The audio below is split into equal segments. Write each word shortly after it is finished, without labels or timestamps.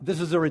This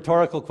is a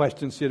rhetorical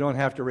question, so you don't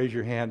have to raise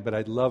your hand, but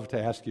I'd love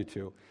to ask you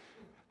to.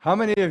 How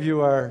many of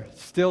you are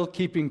still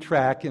keeping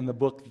track in the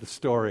book, The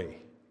Story?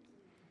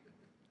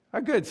 Oh,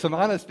 good. Some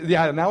honest.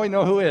 Yeah, now we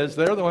know who is.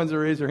 They're the ones that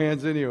raise their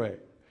hands anyway.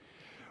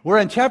 We're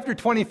in chapter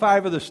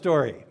 25 of the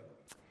story.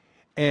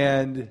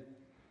 And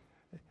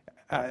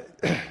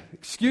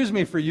excuse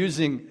me for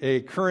using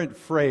a current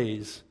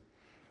phrase,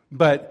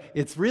 but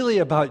it's really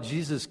about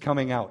Jesus'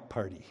 coming out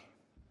party.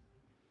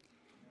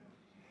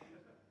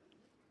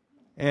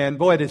 And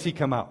boy, does he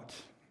come out.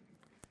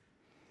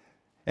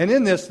 And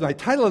in this, my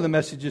title of the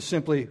message is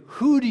simply,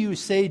 who do you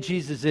say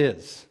Jesus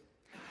is?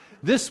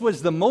 This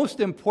was the most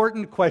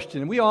important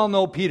question. We all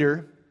know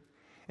Peter,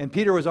 and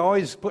Peter was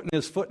always putting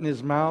his foot in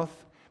his mouth.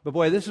 But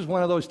boy, this is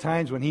one of those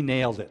times when he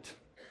nailed it.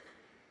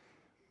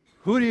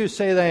 Who do you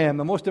say that I am?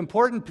 The most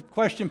important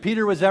question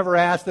Peter was ever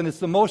asked, and it's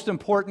the most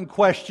important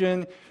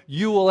question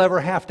you will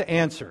ever have to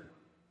answer.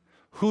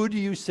 Who do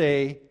you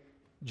say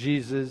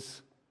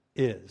Jesus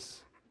is?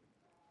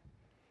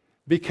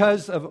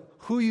 Because of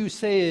who you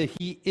say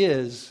he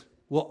is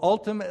will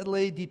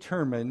ultimately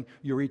determine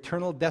your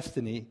eternal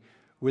destiny,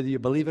 whether you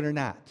believe it or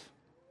not.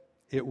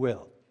 It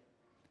will.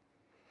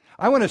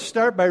 I want to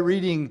start by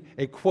reading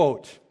a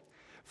quote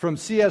from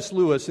C.S.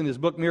 Lewis in his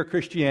book, Mere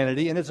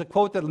Christianity, and it's a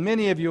quote that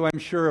many of you, I'm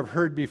sure, have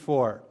heard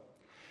before.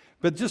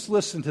 But just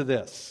listen to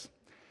this.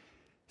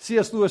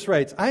 C.S. Lewis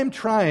writes, "I'm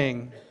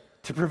trying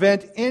to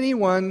prevent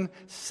anyone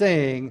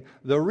saying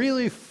the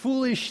really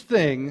foolish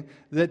thing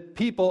that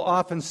people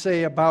often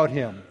say about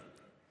him.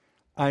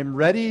 I'm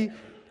ready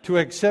to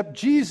accept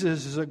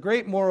Jesus as a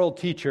great moral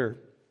teacher,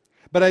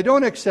 but I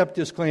don't accept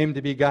his claim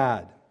to be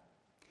God.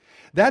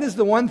 That is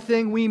the one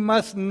thing we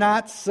must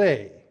not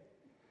say.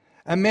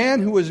 A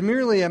man who was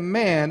merely a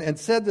man and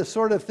said the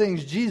sort of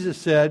things Jesus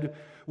said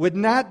would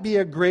not be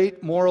a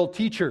great moral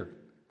teacher.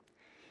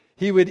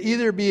 He would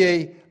either be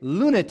a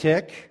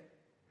lunatic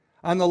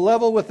on the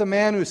level with the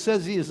man who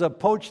says he is a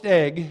poached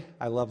egg,"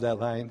 I love that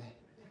line,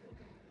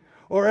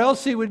 "or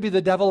else he would be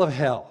the devil of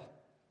hell.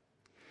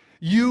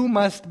 You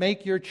must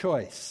make your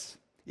choice.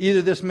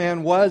 Either this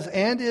man was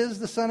and is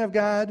the Son of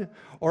God,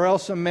 or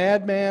else a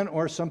madman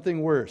or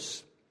something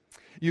worse.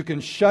 You can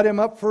shut him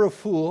up for a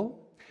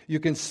fool, you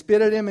can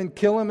spit at him and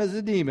kill him as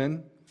a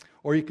demon,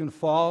 or you can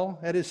fall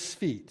at his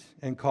feet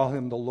and call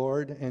him the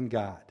Lord and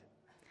God.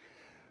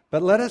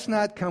 But let us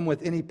not come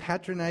with any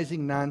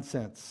patronizing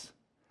nonsense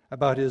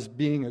about his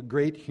being a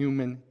great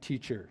human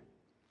teacher.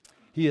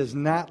 He has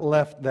not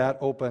left that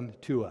open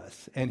to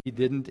us, and he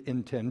didn't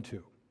intend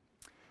to."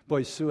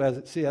 Boy,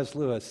 C.S.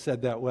 Lewis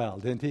said that well,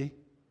 didn't he?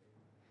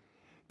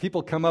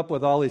 People come up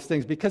with all these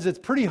things because it's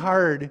pretty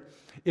hard,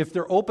 if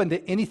they're open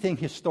to anything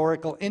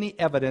historical, any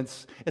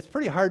evidence, it's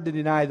pretty hard to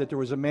deny that there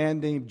was a man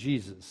named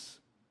Jesus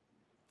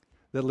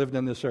that lived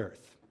on this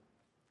earth.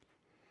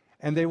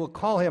 And they will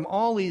call him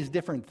all these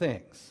different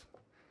things.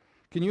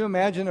 Can you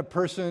imagine a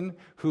person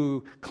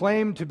who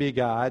claimed to be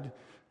God,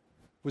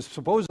 was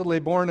supposedly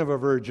born of a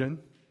virgin,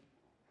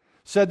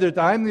 said that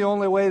I'm the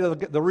only way to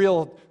the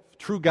real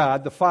true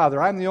God, the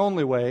Father, I'm the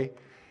only way,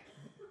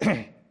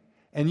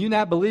 and you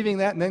not believing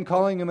that and then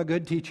calling him a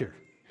good teacher?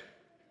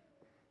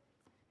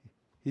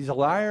 He's a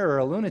liar or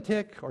a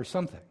lunatic or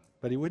something,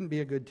 but he wouldn't be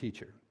a good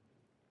teacher.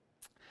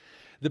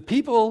 The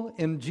people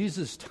in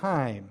Jesus'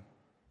 time,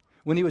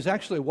 when he was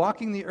actually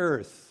walking the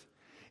earth,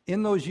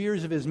 in those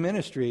years of his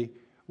ministry,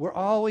 were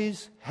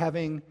always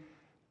having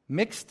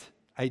mixed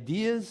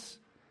ideas,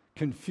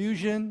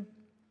 confusion,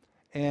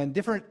 and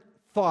different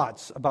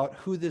thoughts about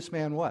who this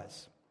man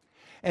was.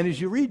 And as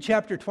you read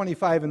chapter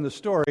 25 in the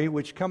story,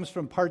 which comes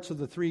from parts of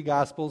the three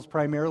Gospels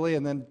primarily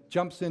and then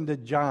jumps into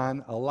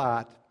John a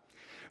lot,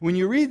 when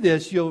you read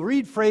this, you'll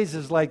read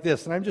phrases like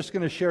this, and I'm just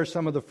going to share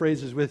some of the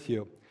phrases with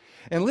you.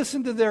 And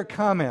listen to their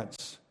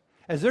comments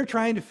as they're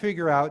trying to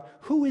figure out,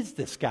 who is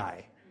this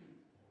guy?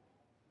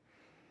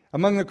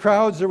 Among the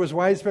crowds, there was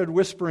widespread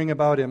whispering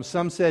about him.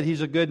 Some said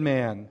he's a good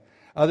man.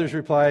 Others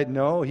replied,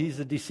 no, he's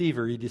a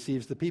deceiver. He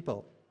deceives the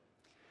people.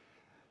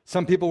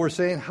 Some people were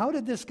saying, how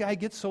did this guy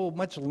get so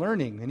much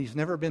learning? And he's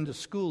never been to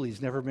school.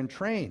 He's never been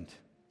trained.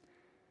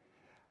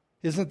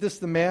 Isn't this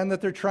the man that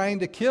they're trying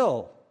to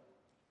kill?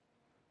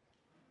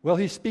 Well,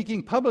 he's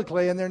speaking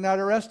publicly and they're not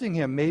arresting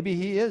him. Maybe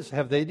he is.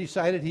 Have they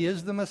decided he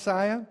is the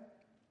Messiah?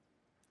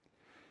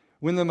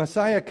 When the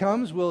Messiah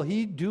comes, will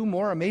he do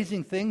more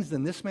amazing things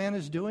than this man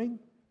is doing?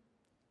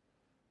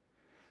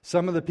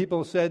 Some of the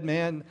people said,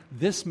 man,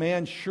 this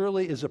man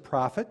surely is a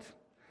prophet.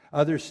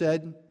 Others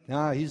said,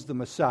 nah, he's the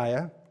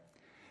Messiah.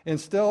 And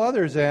still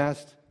others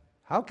asked,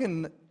 how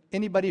can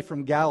anybody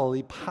from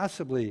Galilee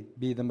possibly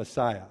be the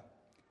Messiah?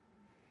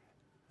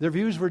 Their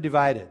views were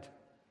divided.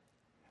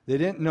 They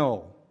didn't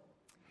know.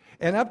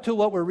 And up to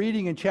what we're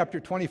reading in chapter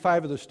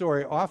 25 of the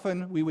story,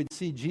 often we would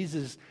see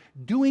Jesus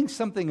doing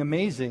something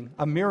amazing,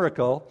 a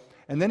miracle,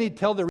 and then he'd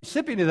tell the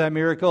recipient of that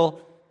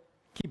miracle,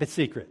 keep it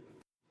secret.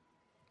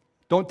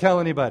 Don't tell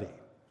anybody.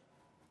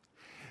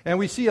 And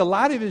we see a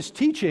lot of his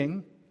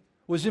teaching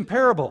was in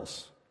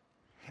parables.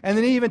 And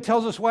then he even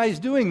tells us why he's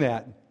doing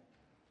that,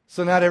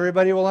 so not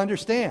everybody will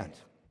understand.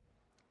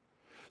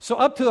 So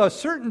up to a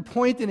certain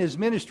point in his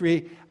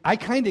ministry, I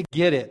kind of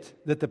get it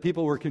that the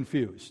people were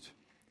confused.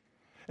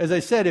 As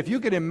I said, if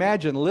you could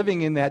imagine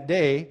living in that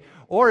day,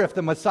 or if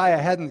the Messiah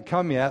hadn't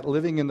come yet,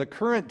 living in the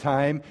current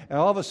time, and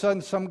all of a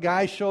sudden some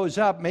guy shows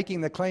up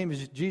making the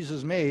claims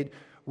Jesus made,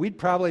 we'd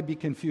probably be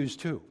confused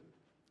too.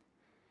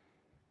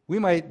 We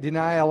might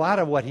deny a lot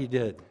of what he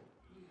did.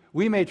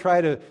 We may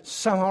try to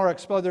somehow or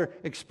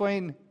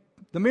explain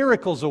the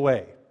miracles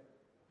away.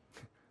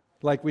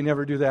 Like we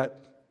never do that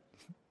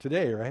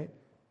today, right?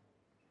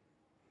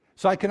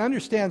 So I can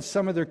understand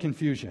some of their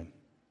confusion.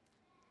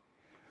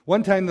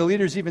 One time the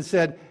leaders even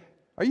said,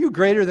 "Are you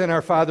greater than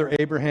our father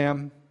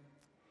Abraham?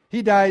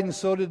 He died and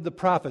so did the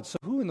prophets. So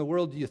who in the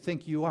world do you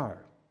think you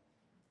are?"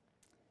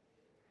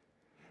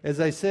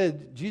 As I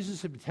said,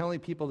 Jesus had been telling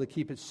people to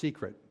keep it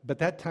secret, but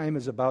that time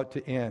is about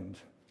to end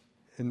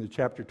in the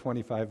chapter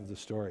 25 of the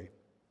story.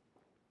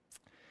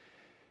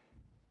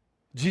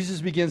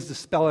 Jesus begins to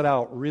spell it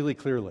out really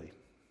clearly.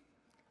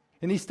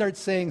 And he starts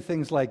saying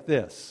things like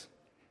this.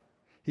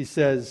 He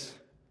says,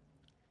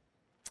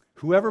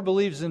 "Whoever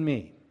believes in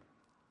me,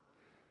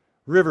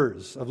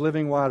 rivers of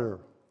living water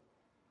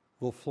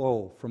will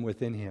flow from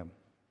within him."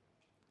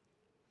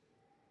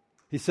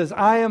 He says,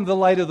 "I am the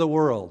light of the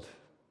world."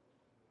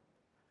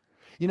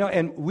 You know,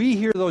 and we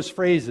hear those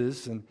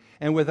phrases,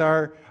 and with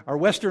our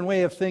Western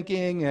way of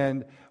thinking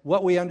and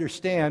what we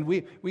understand,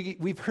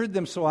 we've heard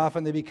them so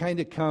often they kind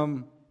of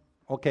come,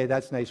 okay,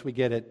 that's nice, we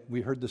get it, we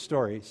heard the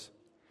stories.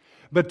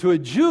 But to a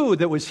Jew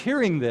that was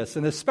hearing this,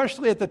 and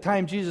especially at the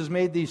time Jesus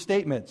made these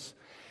statements,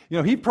 you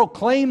know, he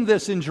proclaimed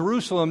this in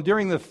Jerusalem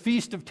during the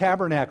Feast of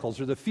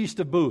Tabernacles, or the Feast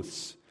of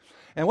Booths.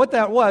 And what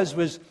that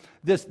was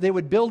this: they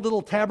would build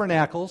little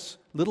tabernacles,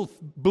 little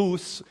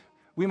booths,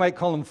 we might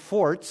call them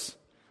forts,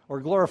 or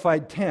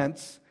glorified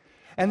tents,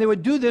 and they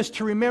would do this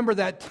to remember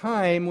that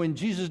time when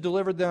Jesus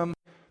delivered them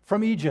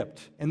from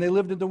Egypt, and they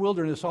lived in the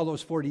wilderness all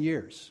those 40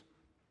 years.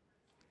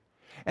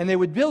 And they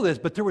would build this,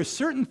 but there were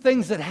certain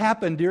things that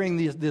happened during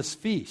this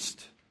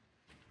feast.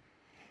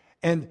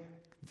 And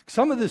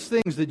some of these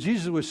things that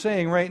Jesus was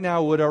saying right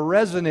now would have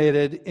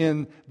resonated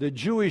in the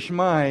Jewish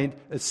mind,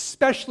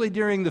 especially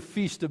during the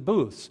Feast of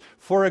Booths.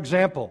 For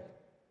example,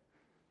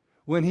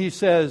 when he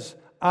says,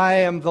 "I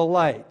am the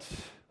light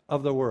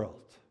of the world."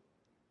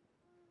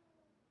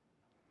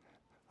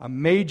 A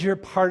major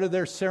part of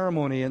their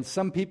ceremony, and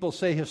some people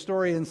say,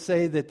 historians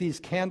say, that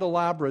these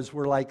candelabras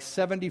were like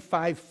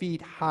 75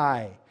 feet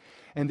high.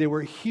 And they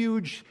were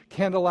huge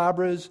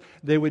candelabras.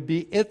 They would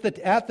be at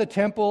the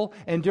temple,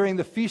 and during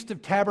the Feast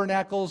of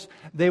Tabernacles,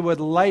 they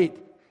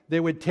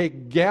would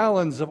take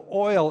gallons of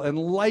oil and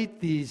light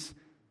these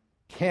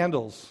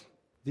candles,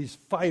 these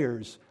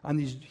fires on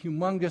these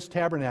humongous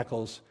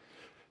tabernacles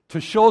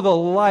to show the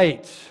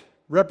light,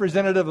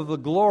 representative of the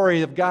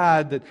glory of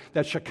God,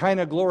 that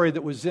Shekinah glory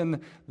that was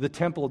in the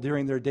temple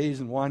during their days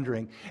in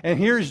wandering. And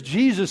here's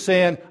Jesus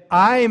saying,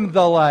 "I'm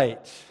the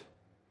light."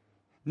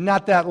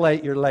 Not that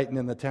light you're lighting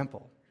in the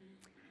temple.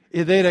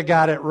 They'd have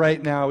got it right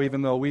now,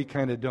 even though we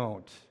kind of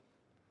don't.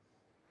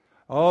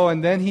 Oh,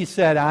 and then he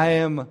said, "I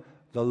am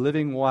the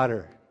living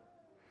water.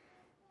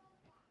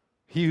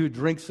 He who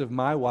drinks of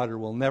my water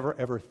will never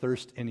ever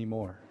thirst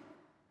anymore.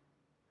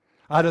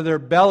 Out of their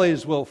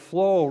bellies will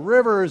flow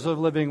rivers of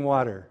living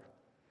water."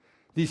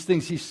 These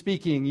things he's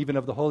speaking even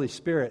of the Holy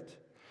Spirit.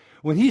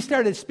 When he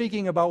started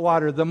speaking about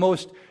water, the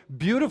most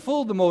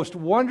beautiful, the most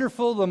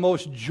wonderful, the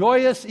most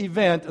joyous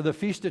event of the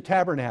Feast of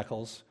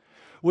Tabernacles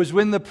was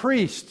when the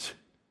priest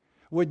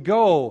would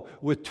go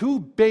with 2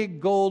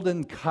 big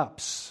golden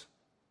cups.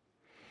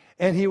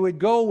 And he would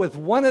go with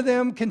one of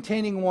them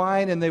containing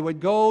wine, and they would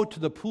go to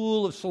the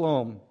pool of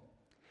Siloam.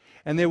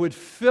 And they would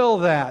fill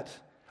that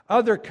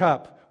other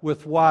cup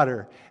with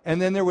water.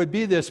 And then there would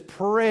be this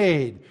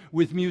parade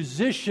with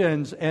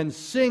musicians and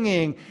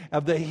singing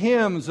of the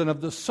hymns and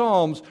of the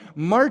psalms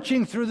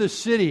marching through the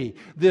city.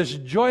 This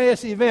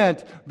joyous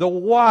event, the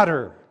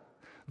water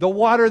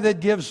that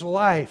gives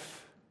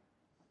life.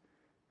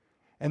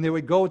 And they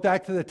would go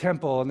back to the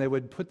temple and they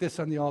would put this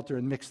on the altar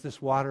and mix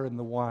this water and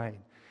the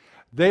wine.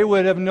 They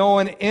would have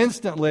known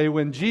instantly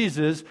when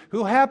Jesus,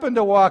 who happened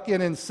to walk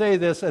in and say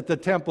this at the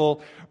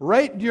temple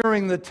right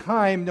during the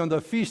time on the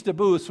Feast of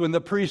Booths when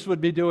the priest would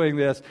be doing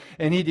this,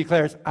 and he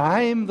declares,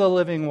 "I'm the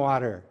living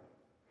water."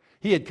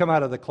 He had come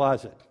out of the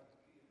closet.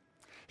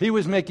 He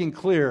was making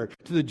clear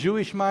to the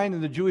Jewish mind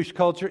and the Jewish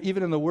culture,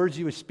 even in the words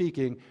he was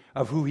speaking,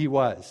 of who he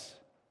was.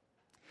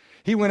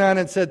 He went on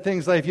and said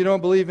things like, "If you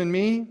don't believe in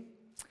me,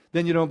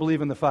 then you don't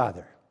believe in the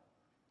Father.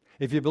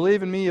 If you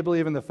believe in me, you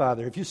believe in the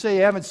Father. If you say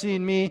you haven't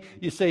seen me,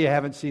 you say you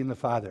haven't seen the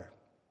Father."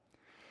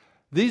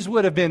 These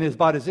would have been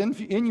about as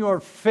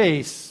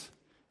in-your-face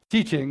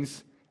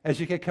teachings as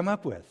you could come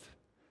up with.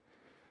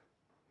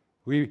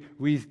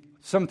 We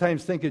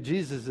sometimes think of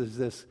Jesus as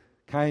this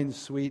kind,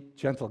 sweet,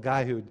 gentle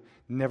guy who'd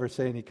never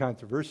say any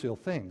controversial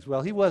things.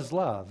 Well, he was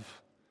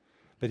love,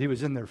 but he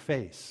was in their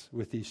face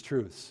with these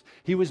truths.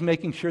 He was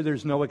making sure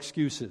there's no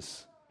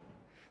excuses.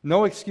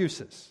 No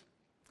excuses.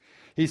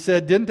 He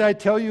said, "Didn't I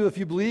tell you, if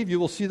you believe, you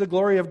will see the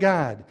glory of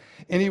God?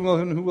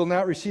 Anyone who will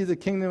not receive the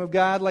kingdom of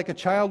God like a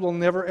child will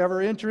never,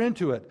 ever enter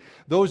into it.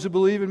 Those who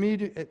believe in me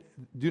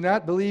do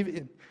not believe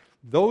in...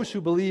 Those who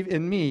believe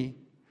in me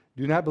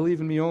do not believe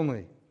in me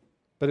only,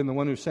 but in the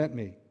one who sent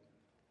me.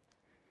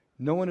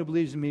 No one who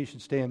believes in me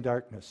should stay in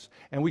darkness."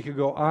 And we could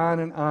go on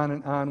and on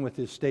and on with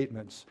his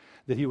statements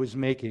that he was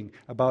making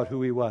about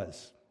who he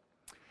was.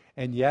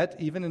 And yet,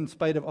 even in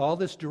spite of all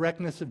this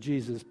directness of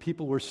Jesus,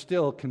 people were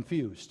still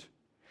confused.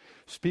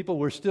 People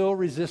were still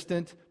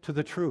resistant to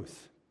the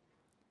truth.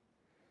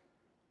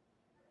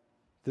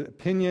 The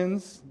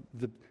opinions,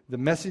 the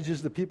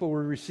messages that people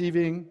were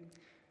receiving,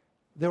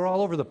 they were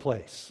all over the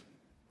place.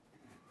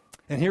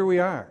 And here we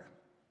are,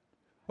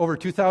 over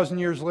 2,000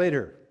 years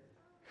later,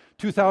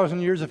 2,000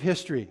 years of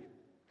history,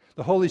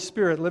 the Holy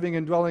Spirit living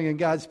and dwelling in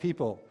God's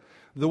people,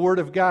 the Word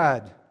of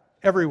God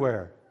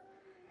everywhere,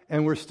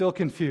 and we're still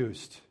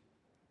confused.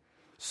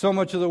 So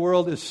much of the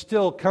world is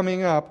still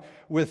coming up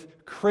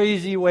with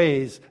crazy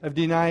ways of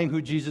denying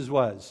who Jesus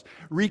was,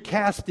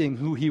 recasting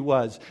who he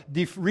was,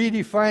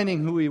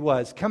 redefining who he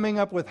was, coming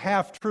up with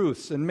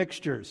half-truths and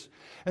mixtures.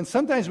 And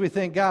sometimes we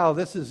think, "Oh,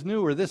 this is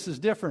new," or "this is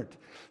different."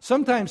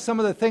 Sometimes some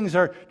of the things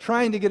are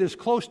trying to get as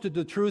close to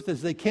the truth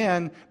as they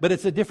can, but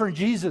it's a different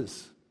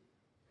Jesus.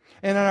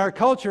 And in our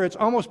culture, it's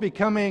almost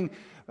becoming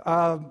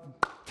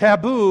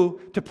taboo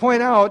to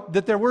point out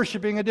that they're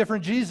worshiping a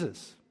different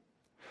Jesus,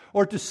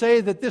 or to say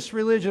that this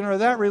religion or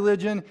that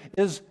religion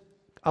is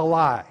a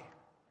lie,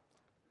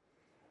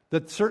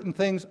 that certain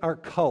things are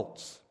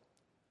cults.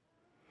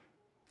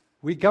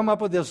 We come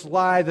up with this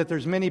lie that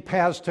there's many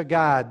paths to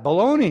God.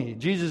 Baloney.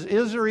 Jesus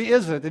is or he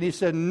isn't. And he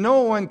said,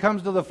 "No one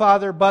comes to the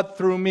Father but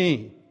through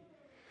me."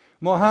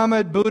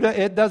 Muhammad, Buddha,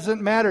 it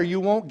doesn't matter.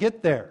 You won't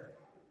get there.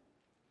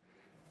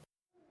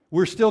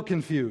 We're still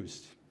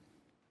confused.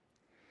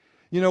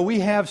 We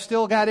have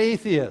still got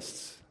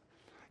atheists.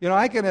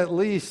 I can at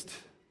least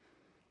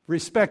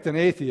respect an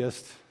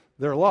atheist.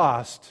 They're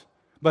lost,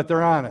 but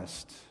they're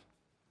honest.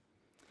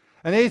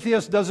 An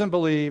atheist doesn't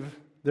believe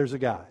there's a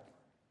God.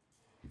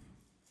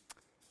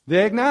 The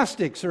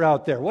agnostics are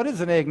out there. What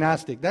is an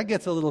agnostic? That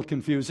gets a little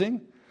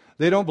confusing.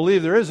 They don't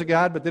believe there is a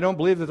God, but they don't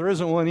believe that there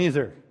isn't one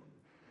either.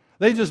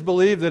 They just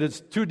believe that it's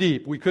too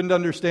deep. We couldn't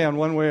understand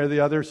one way or the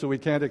other, so we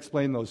can't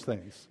explain those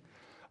things.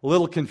 A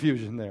little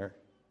confusion there.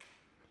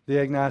 The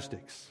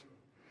agnostics.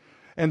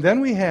 And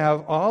then we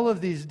have all of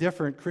these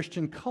different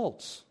Christian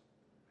cults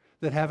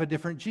that have a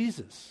different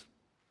Jesus.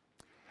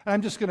 And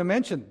I'm just going to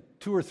mention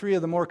 2 or 3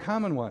 of the more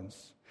common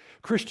ones.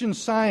 Christian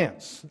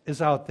Science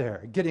is out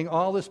there getting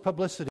all this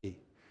publicity,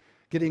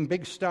 getting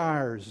big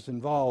stars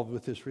involved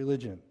with this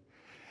religion.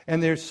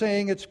 And they're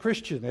saying it's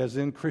Christian, as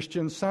in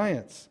Christian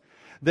Science.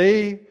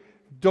 They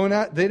do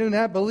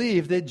not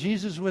believe that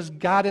Jesus was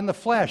God in the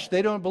flesh.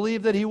 They don't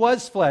believe that he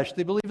was flesh.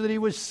 They believe that he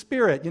was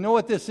spirit. You know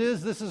what this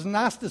is? This is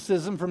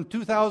Gnosticism from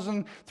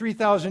 2,000,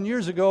 3,000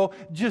 years ago,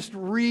 just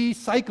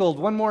recycled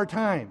one more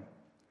time.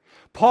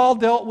 Paul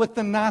dealt with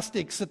the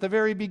Gnostics at the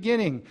very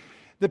beginning,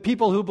 the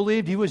people who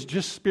believed he was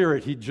just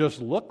spirit. He just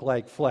looked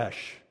like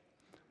flesh.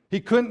 He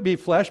couldn't be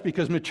flesh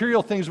because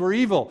material things were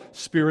evil.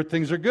 Spirit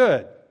things are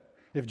good.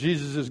 If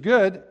Jesus is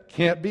good,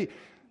 can't be.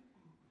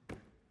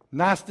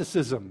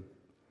 Gnosticism,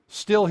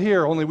 still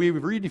here, only we've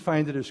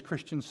redefined it as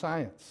Christian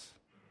Science.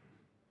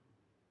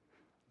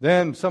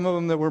 Then some of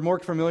them that we're more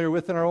familiar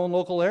with in our own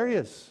local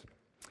areas.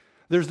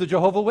 There's the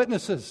Jehovah's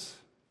Witnesses.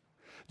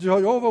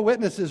 Jehovah's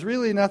Witnesses is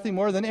really nothing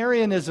more than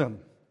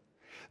Arianism.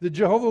 The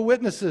Jehovah's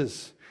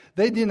Witnesses,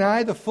 they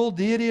deny the full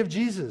deity of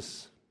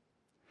Jesus.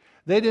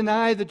 They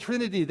deny the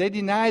Trinity. They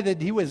deny that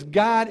he was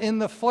God in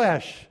the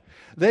flesh.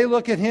 They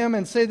look at him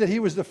and say that he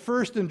was the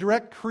first and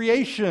direct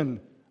creation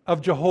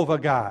of Jehovah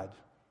God,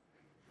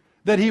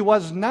 that he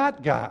was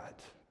not God.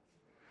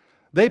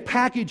 They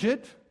package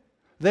it,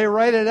 they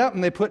write it up,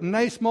 and they put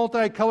nice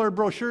multicolored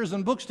brochures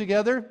and books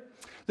together.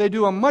 They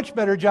do a much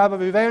better job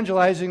of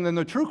evangelizing than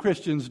the true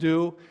Christians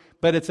do,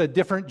 but it's a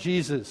different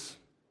Jesus.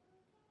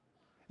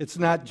 It's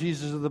not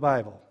Jesus of the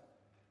Bible.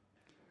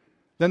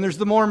 Then there's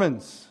the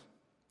Mormons,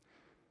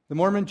 the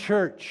Mormon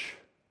Church.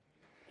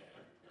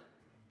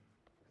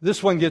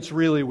 This one gets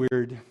really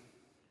weird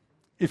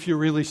if you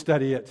really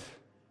study it.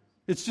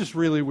 It's just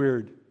really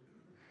weird.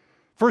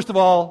 First of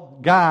all,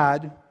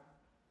 God,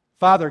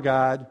 Father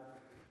God,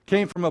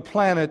 came from a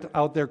planet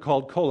out there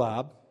called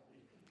Kolob,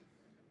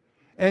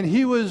 and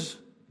he was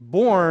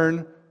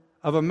born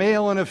of a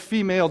male and a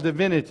female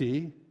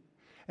divinity,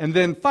 and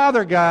then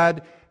Father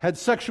God had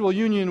sexual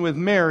union with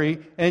Mary,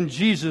 and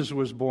Jesus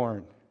was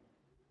born.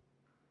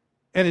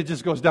 And it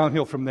just goes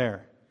downhill from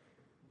there.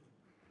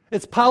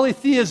 It's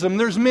polytheism.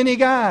 There's many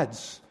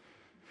gods.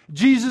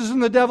 Jesus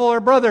and the devil are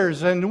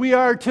brothers, and we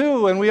are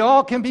too, and we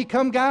all can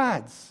become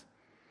gods.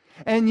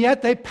 And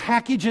yet they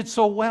package it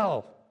so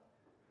well.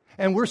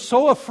 And we're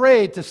so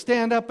afraid to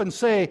stand up and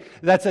say,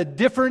 that's a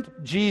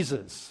different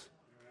Jesus.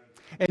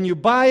 And you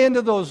buy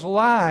into those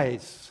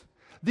lies.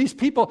 These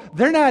people,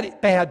 they're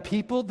not bad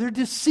people, they're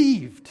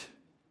deceived.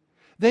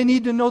 They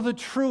need to know the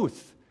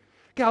truth.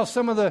 Gal,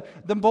 some of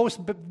the most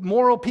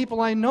moral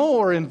people I know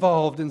are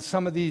involved in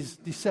some of these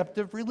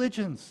deceptive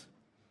religions.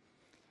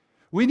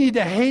 We need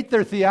to hate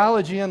their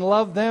theology and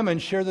love them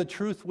and share the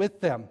truth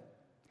with them.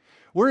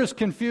 We're as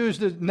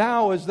confused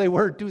now as they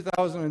were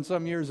 2,000 and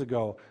some years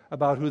ago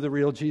about who the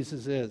real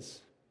Jesus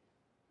is.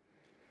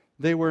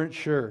 They weren't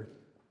sure.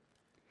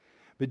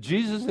 But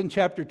Jesus in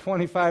chapter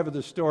 25 of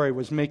the story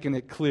was making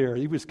it clear.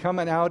 He was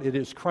coming out. It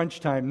is crunch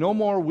time. No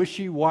more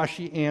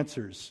wishy-washy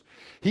answers.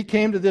 He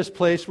came to this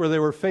place where they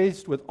were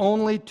faced with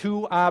only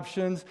two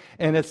options,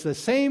 and it's the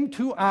same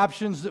two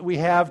options that we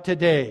have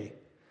today.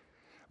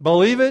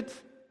 Believe it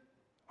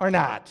or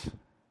not.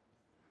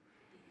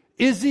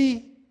 Is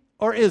he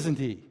or isn't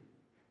he?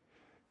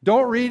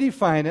 Don't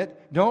redefine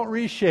it. Don't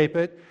reshape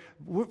it.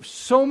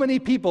 So many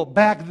people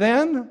back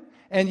then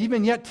and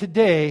even yet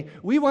today,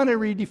 we want to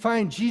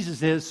redefine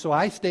Jesus is, so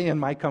I stay in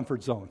my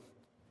comfort zone.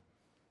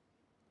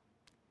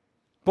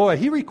 Boy,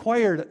 he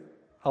required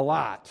a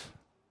lot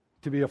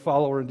to be a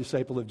follower and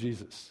disciple of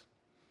Jesus.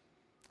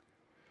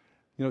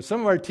 You know,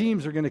 some of our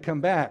teams are going to come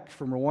back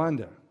from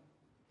Rwanda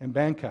and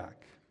Bangkok,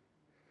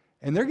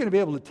 and they're going to be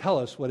able to tell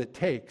us what it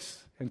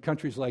takes in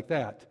countries like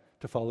that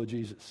to follow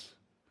Jesus.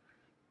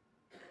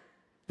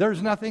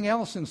 There's nothing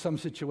else in some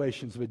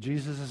situations, but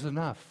Jesus is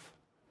enough.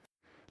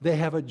 They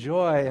have a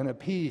joy and a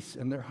peace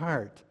in their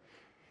heart.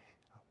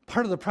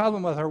 Part of the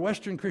problem with our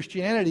Western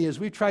Christianity is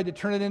we've tried to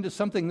turn it into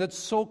something that's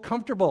so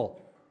comfortable.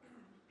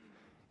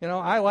 You know,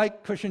 I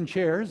like cushioned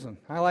chairs, and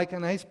I like a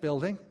nice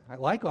building. I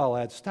like all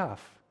that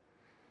stuff.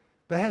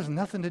 But it has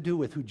nothing to do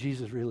with who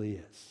Jesus really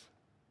is.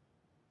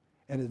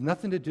 And it has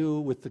nothing to do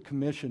with the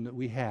commission that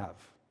we have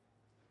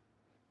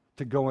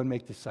to go and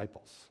make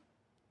disciples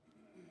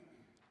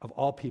of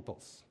all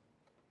peoples.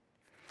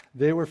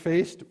 They were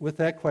faced with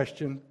that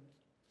question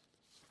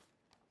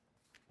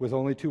with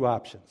only two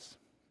options.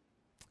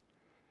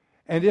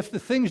 And if the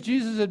things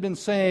Jesus had been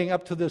saying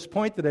up to this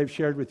point that I've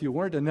shared with you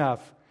weren't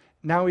enough,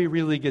 now he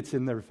really gets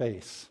in their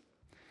face.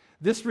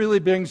 This really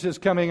brings his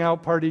coming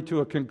out party to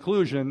a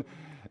conclusion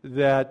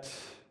that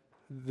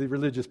the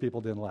religious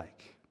people didn't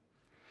like.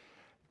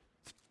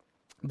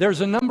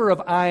 There's a number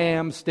of I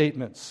am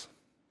statements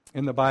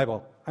in the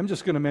Bible. I'm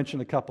just going to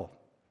mention a couple.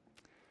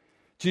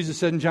 Jesus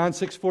said in John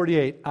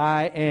 6:48,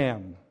 I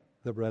am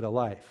the bread of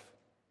life.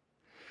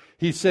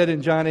 He said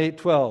in John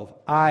 8:12,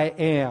 I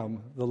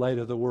am the light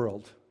of the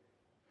world.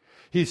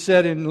 He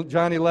said in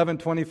John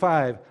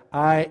 11:25,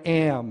 I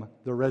am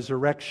the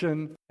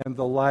resurrection and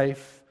the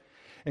life.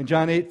 In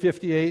John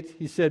 8:58,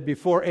 he said,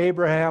 before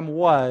Abraham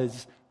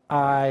was,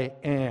 I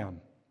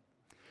am.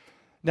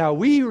 Now,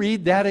 we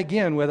read that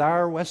again with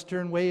our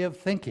Western way of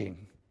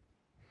thinking,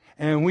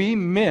 and we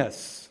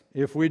miss,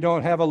 if we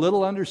don't have a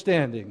little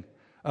understanding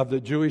of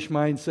the Jewish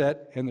mindset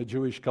and the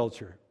Jewish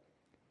culture.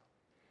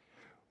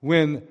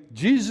 When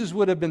Jesus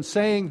would have been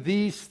saying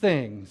these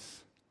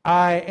things,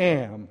 I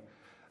am,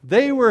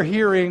 they were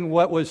hearing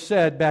what was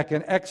said back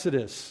in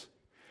Exodus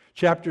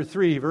chapter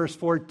 3, verse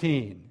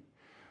 14,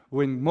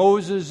 when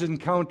Moses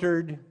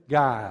encountered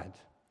God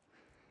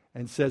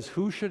and says,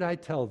 who should I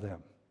tell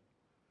them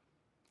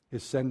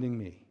is sending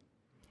me?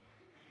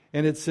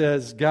 And it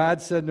says,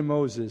 God said to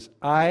Moses,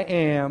 I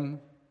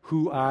am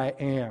who I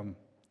am.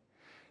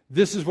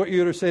 This is what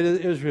you're to say to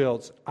the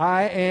Israelites,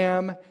 I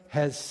am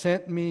has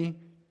sent me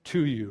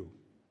to you.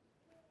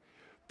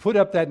 Put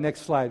up that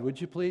next slide,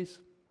 would you please?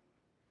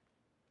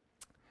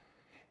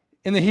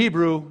 In the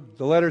Hebrew,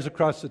 the letters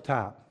across the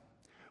top,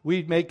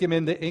 we make them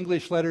into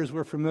English letters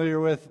we're familiar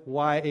with,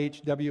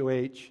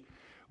 YHWH.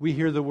 We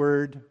hear the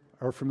word,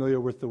 are familiar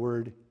with the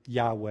word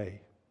Yahweh.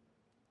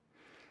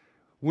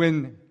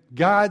 When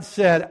God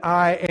said,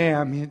 I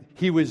am,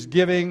 he was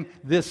giving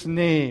this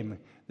name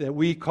that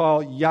we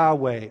call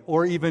Yahweh,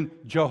 or even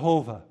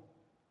Jehovah.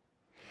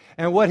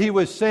 And what he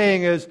was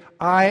saying is,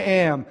 I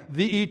am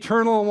the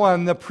eternal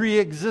one, the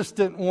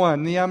pre-existent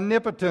one, the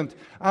omnipotent,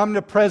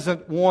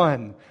 omnipresent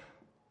one.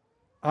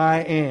 I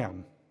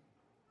am.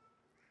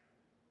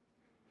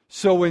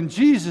 So when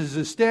Jesus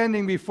is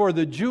standing before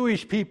the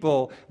Jewish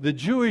people, the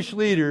Jewish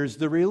leaders,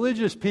 the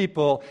religious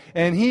people,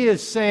 and he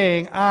is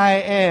saying,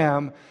 I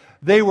am,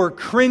 they were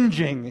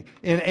cringing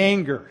in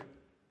anger,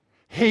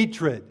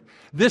 hatred.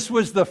 This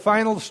was the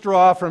final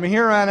straw. From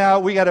here on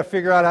out, we got to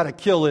figure out how to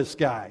kill this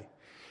guy.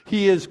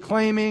 He is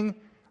claiming,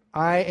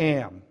 I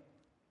am.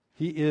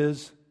 He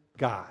is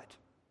God.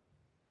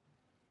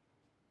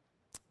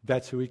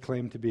 That's who he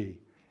claimed to be.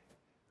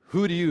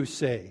 Who do you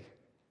say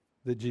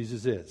that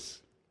Jesus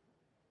is?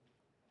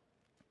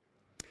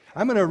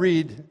 I'm going to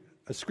read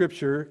a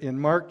scripture in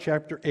Mark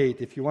chapter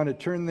 8. If you want to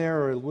turn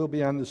there, or it will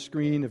be on the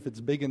screen if it's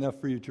big enough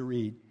for you to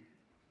read.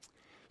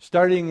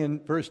 Starting in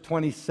verse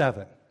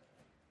 27.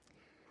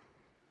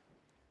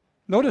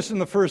 Notice in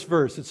the first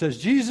verse, it says,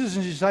 Jesus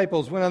and his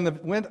disciples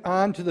went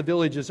on to the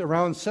villages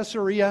around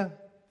Caesarea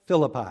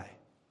Philippi.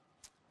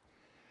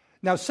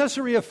 Now,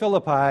 Caesarea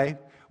Philippi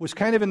was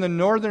kind of in the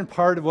northern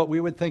part of what we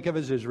would think of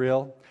as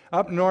Israel,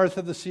 up north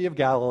of the Sea of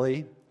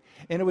Galilee.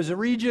 And it was a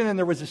region and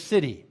there was a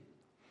city.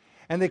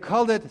 And they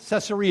called it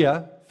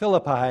Caesarea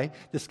Philippi.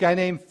 This guy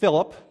named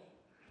Philip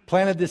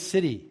planted this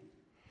city.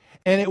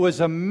 And it was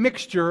a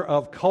mixture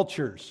of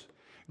cultures,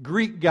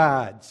 Greek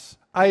gods,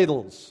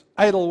 idols,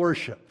 idol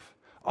worship,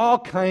 all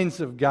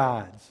kinds of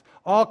gods,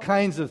 all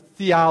kinds of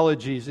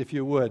theologies, if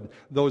you would,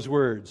 those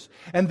words.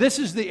 And this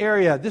is the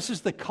area, this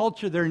is the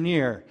culture they're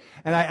near.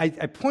 And I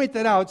point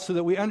that out so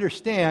that we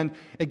understand,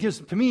 it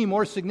gives, to me,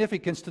 more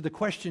significance to the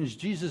questions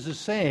Jesus is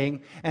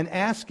saying and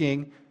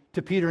asking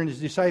to Peter and his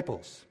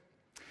disciples.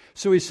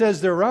 So he says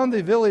they're around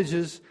the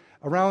villages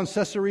around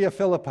Caesarea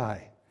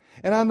Philippi.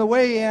 And on the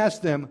way he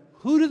asked them,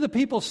 "Who do the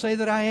people say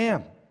that I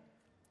am?"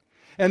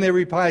 And they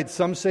replied,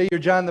 "Some say you're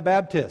John the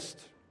Baptist.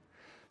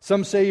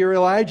 Some say you're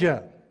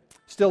Elijah.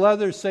 Still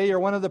others say you're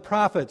one of the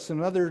prophets." And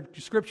another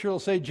scripture will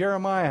say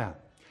Jeremiah.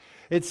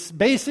 It's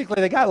basically,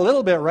 they got a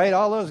little bit right.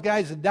 All those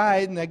guys had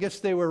died, and I guess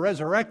they were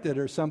resurrected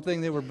or something.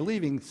 They were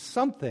believing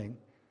something.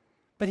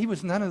 But he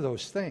was none of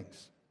those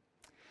things.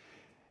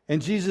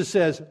 And Jesus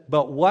says,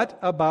 "But what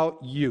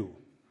about you?"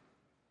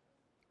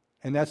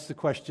 And that's the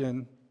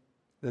question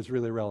that's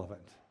really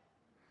relevant.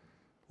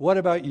 What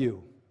about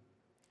you?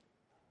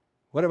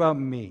 What about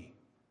me?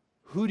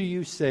 Who do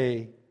you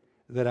say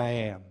that I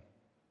am?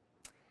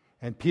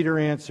 And Peter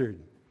answered,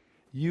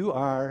 "You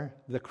are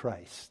the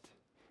Christ.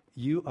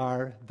 You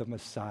are the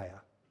Messiah."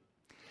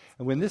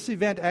 And when this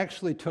event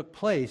actually took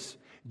place,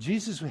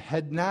 Jesus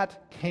had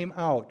not came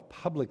out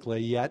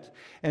publicly yet.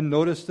 And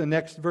notice the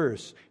next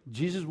verse.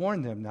 Jesus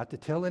warned them not to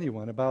tell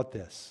anyone about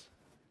this.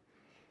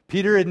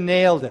 Peter had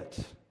nailed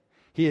it.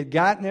 He had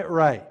gotten it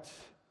right.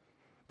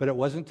 But it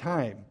wasn't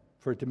time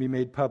for it to be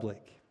made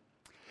public.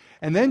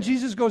 And then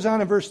Jesus goes on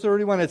in verse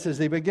 31. It says,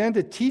 they began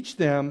to teach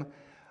them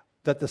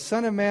that the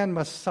Son of Man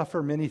must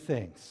suffer many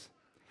things.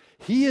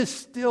 He is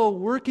still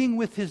working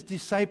with his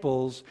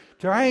disciples,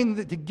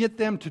 trying to get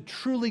them to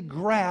truly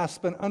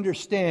grasp and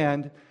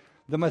understand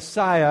the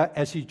Messiah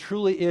as he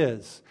truly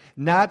is,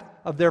 not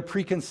of their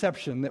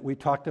preconception that we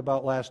talked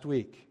about last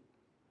week.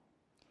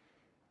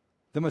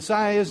 The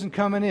Messiah isn't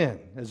coming in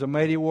as a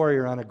mighty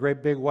warrior on a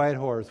great big white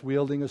horse,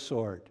 wielding a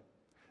sword,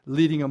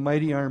 leading a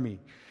mighty army.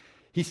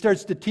 He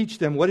starts to teach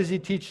them. What does he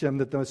teach them?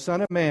 That the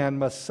Son of Man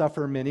must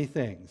suffer many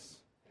things.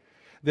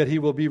 That he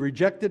will be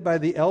rejected by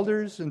the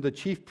elders and the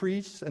chief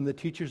priests and the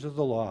teachers of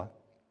the law.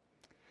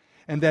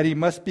 And that he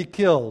must be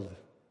killed.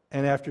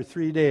 And after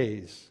 3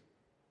 days,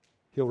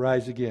 he'll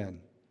rise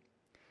again.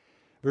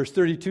 Verse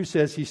 32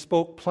 says he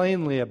spoke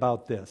plainly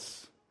about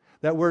this.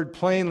 That word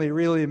plainly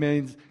really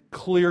means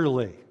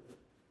clearly.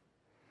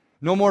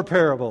 No more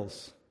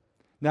parables.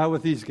 Now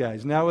with these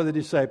guys, now with the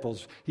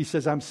disciples. He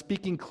says, I'm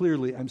speaking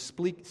clearly, I'm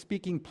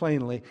speaking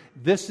plainly.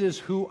 This is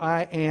who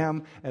I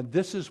am, and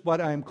this is what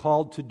I'm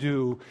called to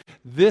do.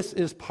 This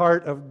is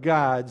part of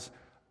God's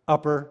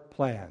upper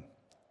plan,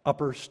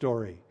 upper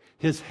story,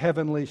 his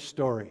heavenly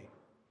story.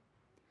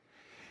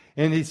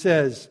 And he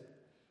says,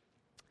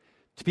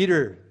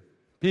 Peter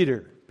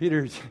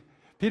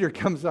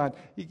comes on.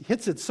 He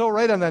hits it so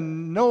right on the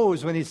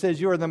nose when he says,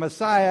 you are the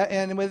Messiah,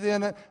 and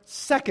within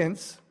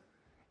seconds,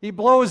 he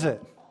blows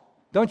it.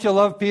 Don't you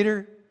love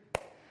Peter?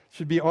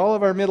 Should be all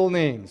of our middle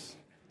names.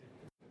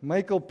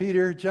 Michael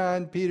Peter,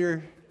 John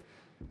Peter,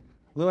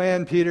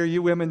 Luann Peter,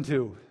 you women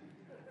too.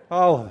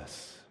 All of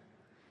us.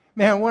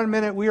 Man, 1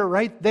 minute we are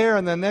right there,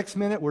 and the next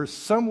minute we're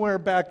somewhere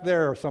back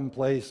there or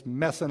someplace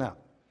messing up.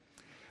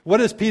 What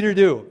does Peter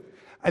do?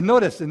 I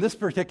notice in this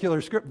particular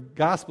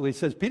gospel, he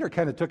says Peter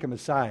kind of took him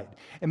aside.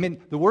 I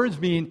mean, the words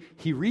mean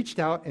he reached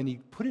out and he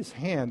put his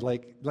hand,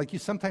 like you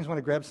sometimes want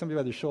to grab somebody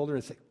by the shoulder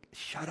and say,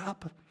 shut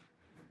up.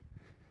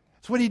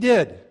 That's what he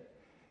did.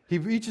 He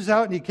reaches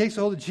out and he takes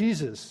hold of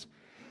Jesus.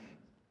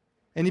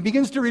 And he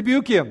begins to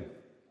rebuke him.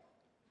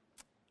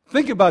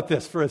 Think about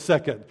this for a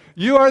second.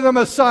 You are the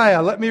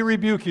Messiah. Let me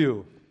rebuke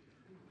you.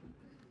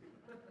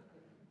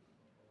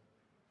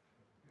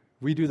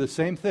 We do the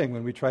same thing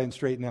when we try and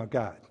straighten out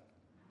God.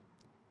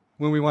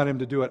 When we want him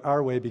to do it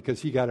our way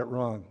because he got it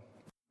wrong.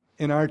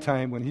 In our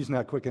time when he's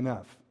not quick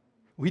enough.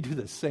 We do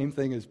the same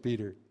thing as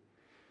Peter.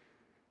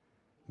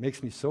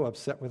 Makes me so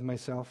upset with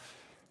myself,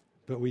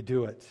 but we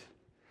do it.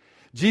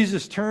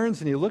 Jesus turns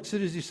and he looks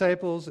at his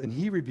disciples and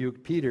he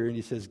rebuked Peter and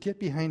he says, get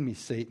behind me,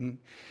 Satan.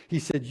 He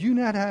said, you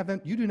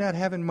do not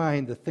have in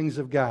mind the things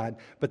of God,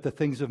 but the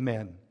things of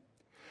men.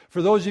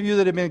 For those of you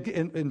that have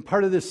been in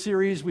part of this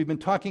series, we've been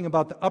talking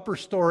about the upper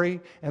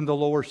story and the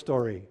lower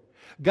story.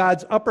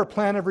 God's upper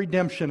plan of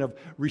redemption, of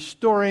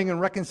restoring and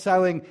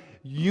reconciling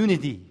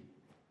unity,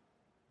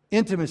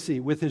 intimacy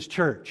with his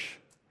church.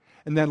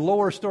 And then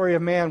lower story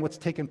of man, what's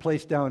taking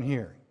place down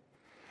here.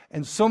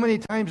 And so many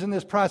times in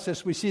this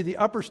process, we see the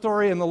upper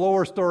story and the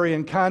lower story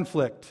in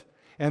conflict.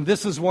 And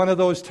this is one of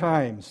those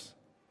times.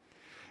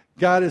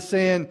 God is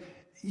saying,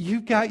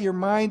 you've got your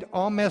mind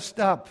all messed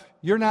up.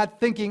 You're not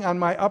thinking on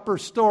my upper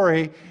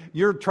story.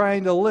 You're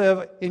trying to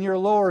live in your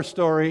lower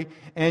story,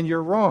 and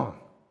you're wrong.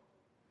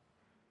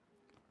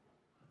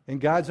 In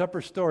God's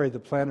upper story, the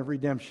plan of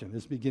redemption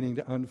is beginning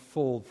to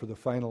unfold for the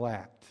final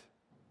act.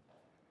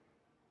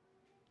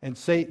 And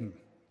Satan,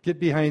 get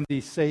behind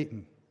thee,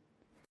 Satan.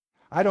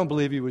 I don't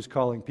believe he was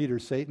calling Peter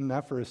Satan,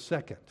 not for a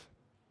second.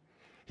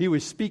 He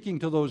was speaking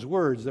to those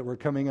words that were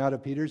coming out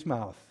of Peter's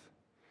mouth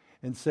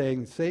and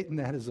saying, Satan,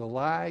 that is a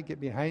lie. Get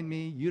behind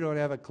me. You don't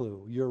have a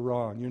clue. You're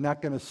wrong. You're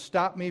not going to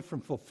stop me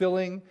from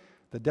fulfilling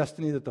the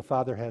destiny that the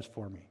Father has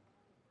for me.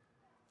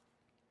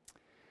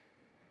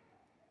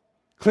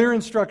 Clear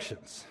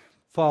instructions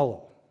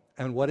follow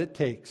on what it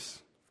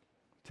takes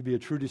to be a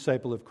true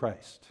disciple of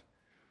Christ.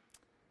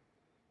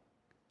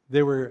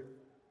 They were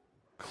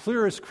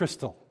clear as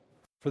crystal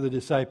for the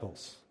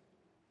disciples,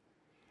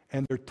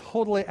 and they're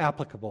totally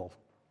applicable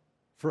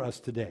for us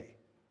today.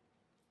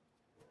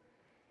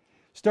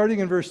 Starting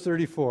in verse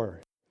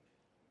 34,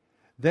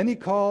 then he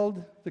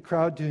called the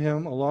crowd to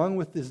him along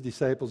with his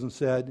disciples and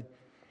said,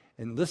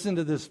 and listen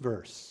to this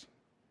verse,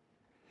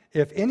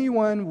 if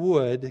anyone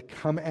would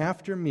come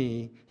after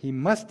me, he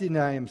must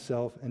deny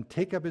himself and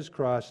take up his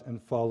cross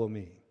and follow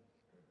me.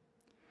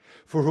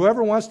 For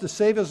whoever wants to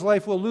save his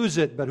life will lose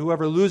it, but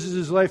whoever loses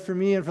his life for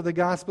me and for the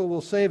gospel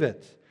will save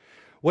it.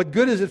 What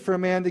good is it for a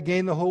man to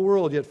gain the whole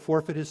world, yet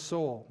forfeit his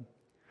soul?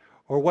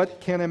 Or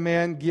what can a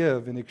man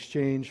give in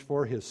exchange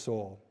for his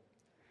soul?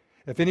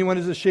 If anyone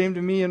is ashamed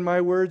of me and my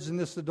words in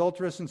this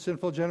adulterous and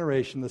sinful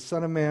generation, the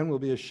Son of Man will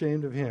be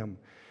ashamed of him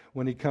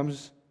when he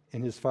comes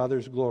in his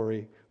Father's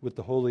glory with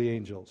the holy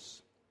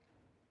angels.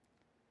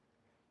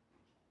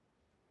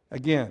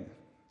 Again,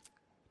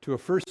 to a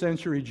first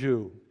century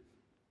Jew,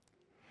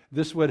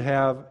 this would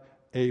have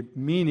a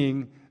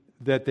meaning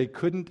that they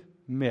couldn't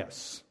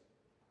miss,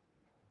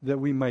 that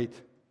we might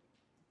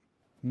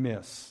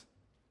miss.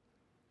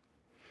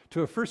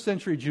 To a first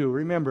century Jew,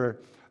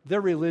 remember,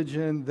 their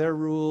religion, their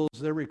rules,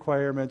 their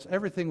requirements,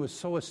 everything was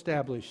so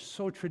established,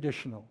 so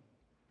traditional.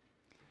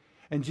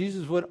 And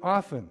Jesus would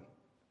often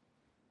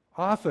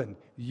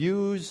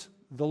use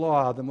the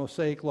law, the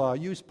Mosaic law,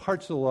 use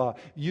parts of the law,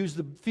 use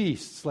the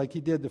feasts like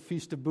he did the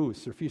Feast of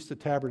Booths or Feast of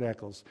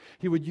Tabernacles.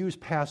 He would use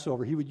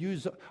Passover. He would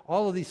use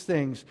all of these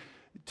things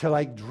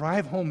to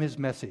drive home his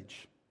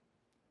message.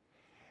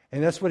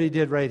 And that's what he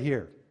did right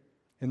here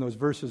in those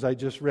verses I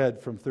just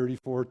read from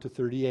 34 to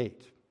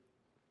 38.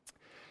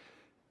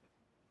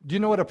 Do you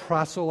know what a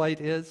proselyte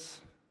is?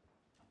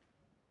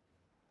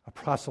 A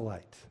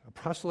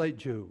proselyte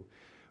Jew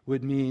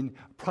would mean,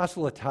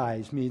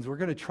 proselytize means we're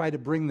going to try to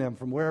bring them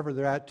from wherever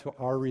they're at to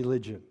our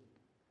religion.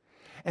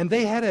 And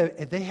they had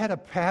a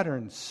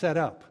pattern set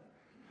up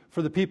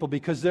for the people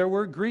because there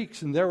were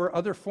Greeks and there were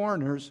other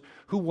foreigners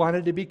who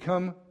wanted to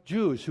become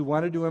Jews, who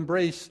wanted to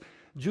embrace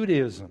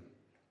Judaism.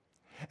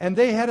 And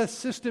they had a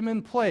system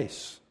in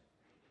place.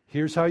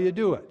 Here's how you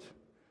do it.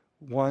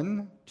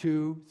 1,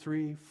 2,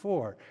 3,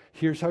 4.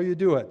 Here's how you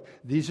do it.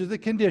 These are the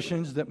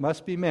conditions that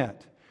must be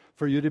met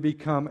for you to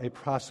become a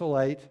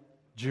proselyte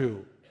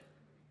Jew.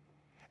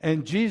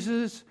 And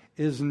Jesus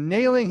is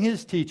nailing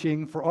his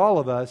teaching for all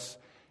of us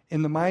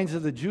in the minds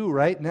of the Jew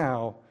right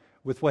now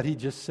with what he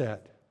just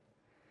said.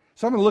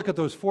 So I'm going to look at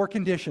those 4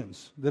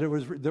 conditions that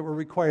were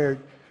required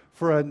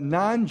for a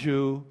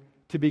non-Jew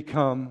to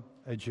become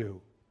a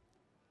Jew.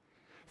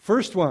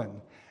 First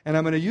one, and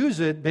I'm going to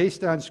use it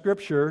based on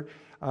Scripture,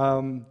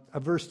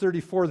 verse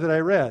 34 that I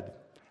read,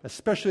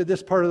 especially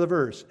this part of the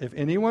verse. If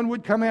anyone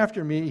would come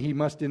after me, he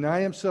must deny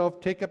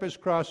himself, take up his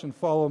cross, and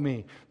follow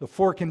me. The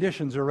 4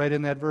 conditions are right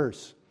in that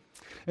verse.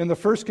 And the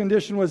first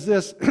condition was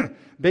this,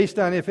 based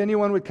on if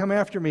anyone would come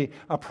after me,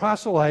 a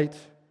proselyte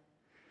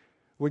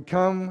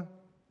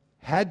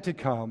had to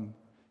come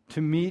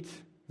to meet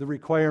the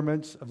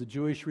requirements of the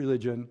Jewish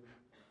religion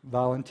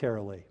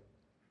voluntarily.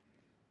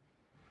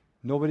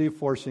 Nobody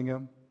forcing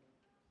him,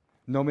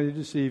 nobody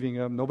deceiving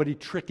him, nobody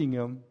tricking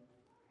him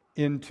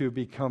into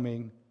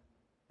becoming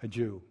a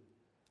Jew.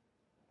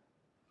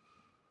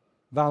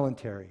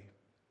 Voluntary.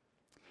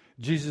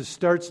 Jesus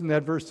starts in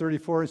that verse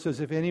 34 and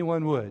says, if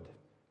anyone would.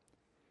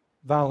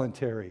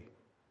 Voluntary.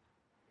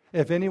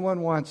 If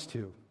anyone wants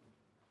to.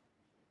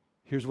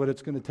 Here's what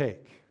it's going to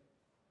take.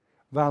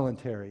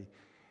 Voluntary.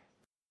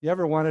 You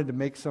ever wanted to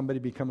make somebody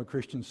become a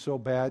Christian so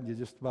bad you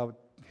just about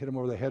hit them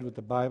over the head with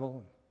the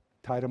Bible,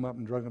 tied them up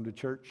and drug them to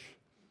church?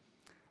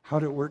 How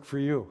did it work for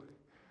you?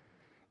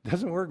 It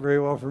doesn't work very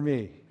well for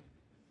me.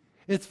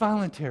 It's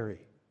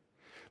voluntary.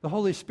 The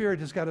Holy Spirit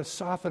has got to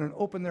soften and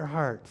open their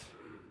heart.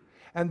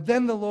 And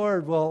then the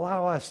Lord will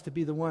allow us to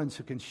be the ones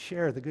who can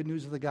share the good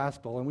news of the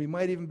gospel. And we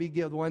might even be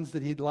the ones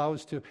that he'd allow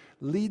us to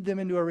lead them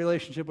into a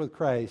relationship with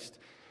Christ.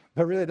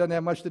 But really it doesn't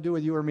have much to do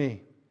with you or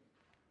me.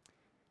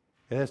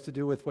 It has to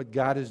do with what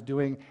God is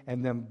doing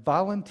and them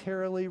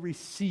voluntarily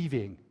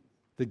receiving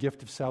the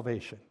gift of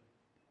salvation.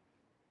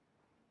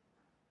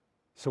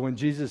 So when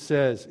Jesus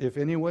says, if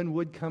anyone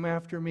would come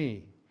after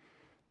me,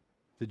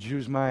 the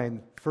Jew's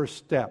mind, first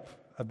step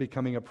of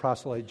becoming a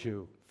proselyte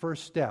Jew.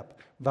 First step,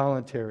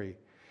 voluntary.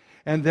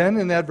 And then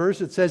in that verse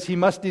it says he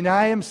must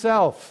deny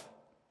himself.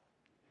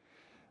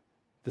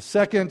 The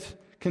second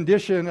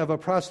condition of a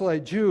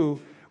proselyte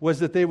Jew was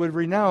that they would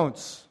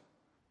renounce,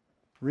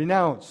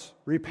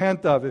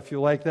 repent of, if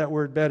you like that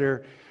word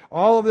better,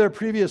 all of their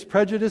previous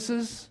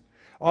prejudices,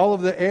 all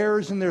of the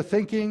errors in their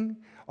thinking,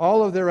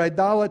 all of their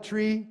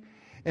idolatry,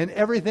 and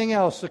everything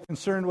else that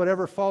concerned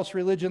whatever false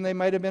religion they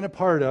might have been a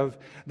part of,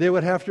 they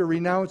would have to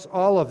renounce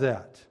all of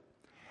that.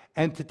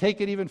 And to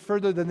take it even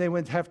further, then they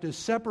would have to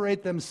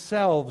separate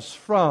themselves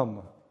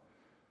from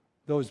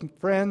those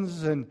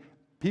friends and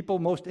people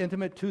most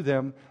intimate to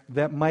them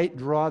that might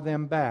draw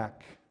them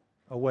back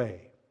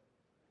away.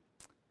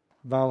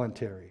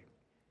 Voluntary.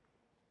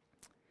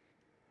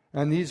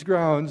 On these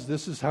grounds,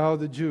 this is how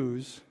the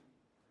Jews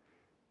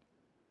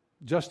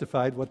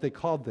justified what they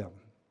called them.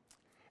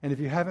 And if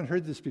you haven't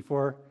heard this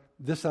before,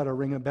 this ought to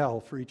ring a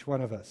bell for each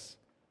one of us.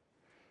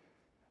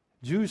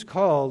 Jews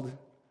called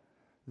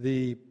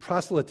the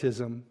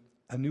proselytism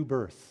a new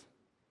birth.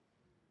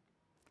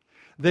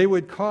 They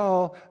would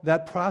call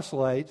that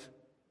proselyte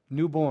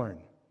newborn.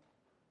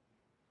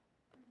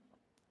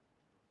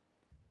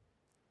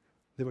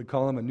 They would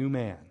call him a new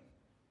man.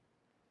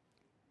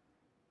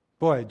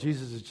 Boy,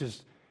 Jesus is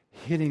just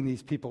hitting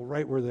these people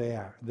right where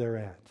they're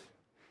at.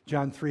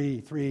 John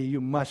 3:3,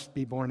 you must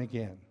be born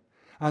again.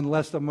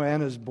 Unless the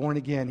man is born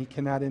again, he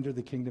cannot enter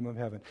the kingdom of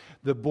heaven.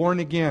 The born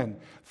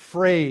again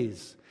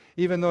phrase,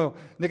 even though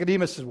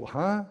Nicodemus says, well,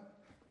 huh?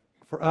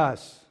 For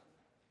us,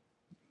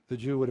 the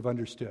Jew would have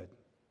understood.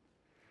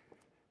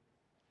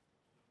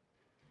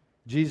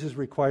 Jesus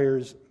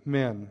requires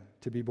men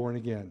to be born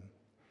again,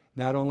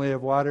 not only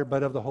of water,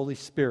 but of the Holy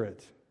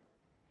Spirit.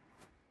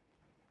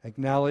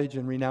 Acknowledge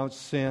and renounce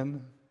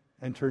sin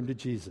and turn to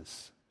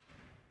Jesus.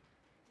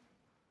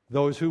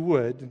 Those who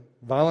would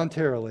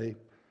voluntarily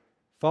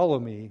follow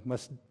me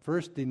must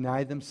first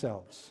deny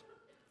themselves,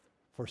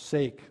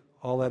 forsake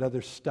all that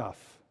other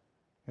stuff,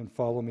 and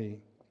follow me.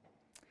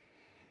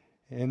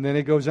 And then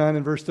it goes on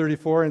in verse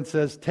 34 and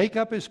says, take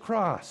up his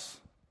cross.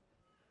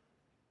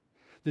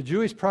 The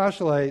Jewish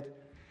proselyte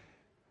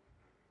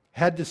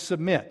had to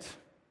submit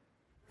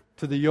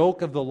to the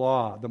yoke of the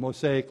law, the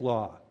Mosaic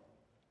law.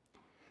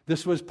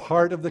 This was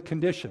part of the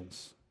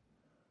conditions.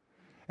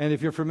 And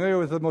if you're familiar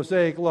with the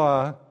Mosaic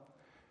law,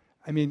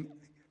 I mean,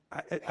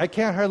 I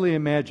can't hardly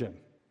imagine,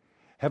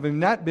 having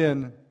not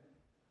been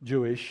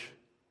Jewish,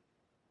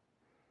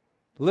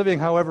 living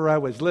however I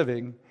was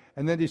living,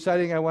 and then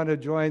deciding I want to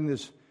join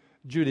this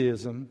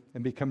Judaism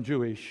and become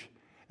Jewish,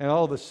 and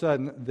all of a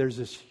sudden there's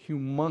this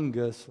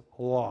humongous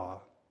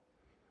law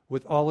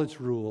with all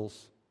its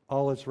rules,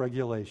 all its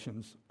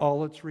regulations,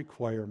 all its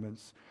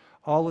requirements,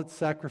 all its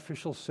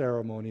sacrificial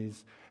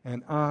ceremonies,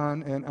 and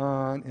on and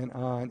on and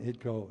on it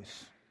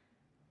goes.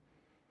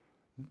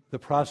 The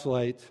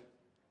proselyte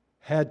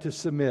had to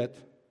submit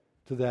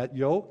to that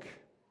yoke,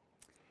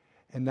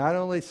 and not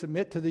only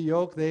submit to the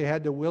yoke, they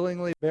had to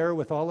willingly bear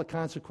with all the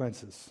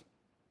consequences,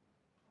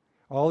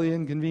 all the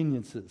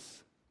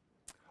inconveniences,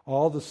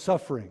 all the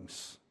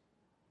sufferings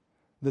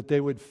that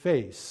they would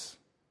face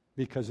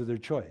because of their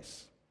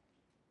choice.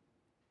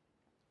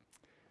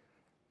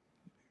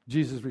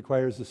 Jesus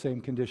requires the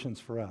same conditions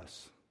for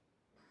us.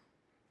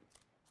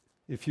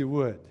 If you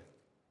would,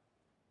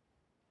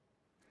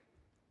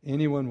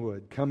 anyone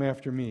would, come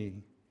after me,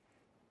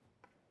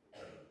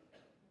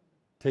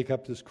 take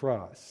up this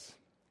cross.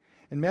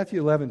 In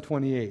Matthew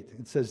 11:28,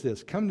 it says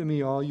this, come to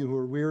me, all you who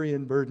are weary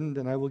and burdened,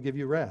 and I will give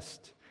you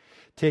rest.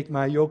 Take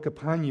my yoke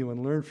upon you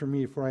and learn from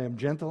me, for I am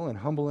gentle and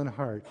humble in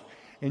heart,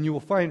 and you will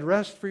find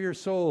rest for your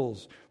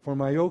souls, for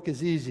my yoke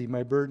is easy,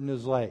 my burden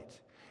is light.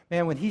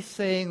 Man, when he's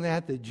saying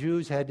that, the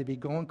Jews had to be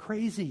going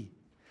crazy.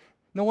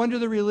 No wonder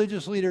the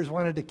religious leaders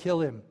wanted to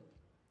kill him.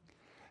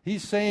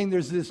 He's saying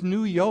there's this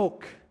new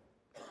yoke,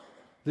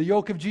 the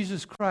yoke of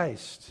Jesus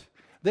Christ.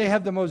 They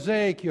have the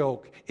Mosaic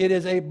yoke. It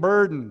is a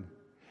burden.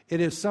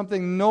 It is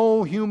something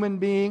no human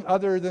being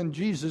other than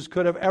Jesus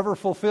could have ever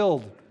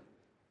fulfilled.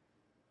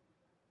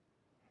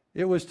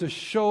 It was to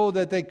show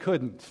that they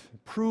couldn't,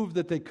 prove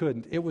that they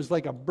couldn't. It was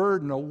like a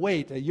burden, a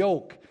weight, a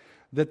yoke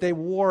that they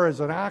wore as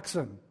an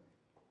oxen.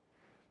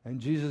 And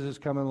Jesus is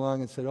coming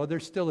along and said, oh,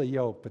 there's still a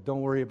yoke, but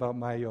don't worry about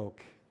my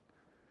yoke.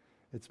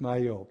 It's my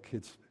yoke.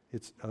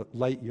 It's a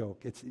light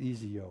yoke. It's an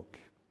easy yoke.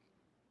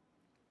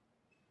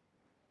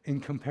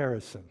 In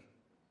comparison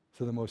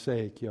to the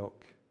Mosaic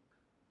yoke.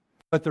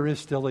 But there is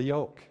still a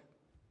yoke.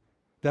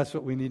 That's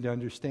what we need to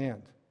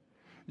understand.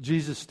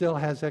 Jesus still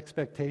has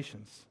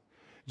expectations.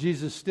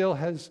 Jesus still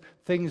has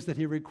things that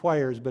he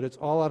requires, but it's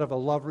all out of a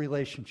love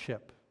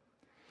relationship.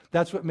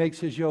 That's what makes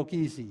his yoke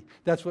easy.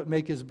 That's what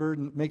makes his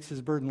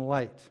burden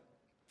light.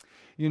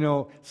 You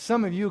know,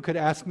 some of you could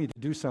ask me to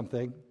do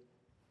something,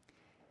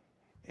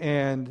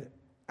 and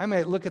I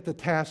might look at the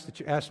task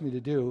that you asked me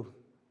to do,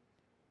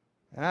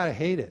 and I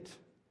hate it.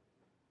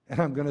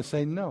 And I'm going to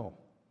say no.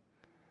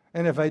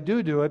 And if I do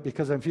it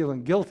because I'm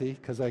feeling guilty,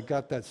 because I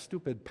got that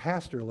stupid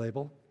pastor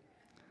label,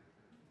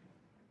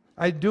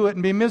 I'd do it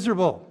and be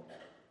miserable.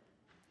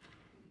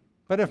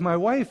 But if my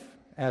wife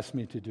asked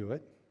me to do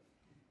it,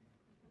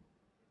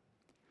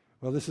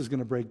 well, this is going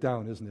to break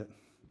down, isn't it?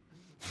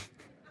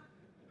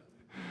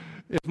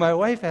 If my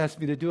wife asked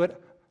me to do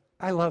it,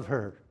 I love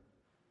her.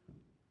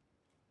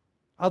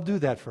 I'll do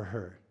that for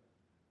her.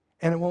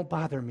 And it won't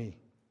bother me.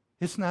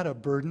 It's not a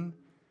burden.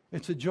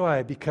 It's a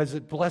joy because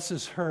it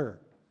blesses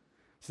her.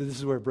 So this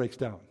is where it breaks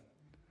down.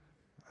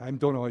 I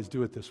don't always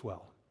do it this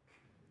well.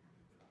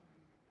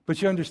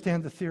 But you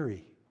understand the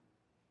theory.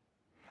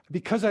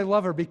 Because I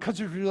love her,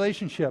 because of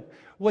relationship,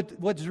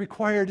 what's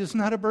required is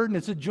not a burden,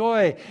 it's a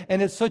joy.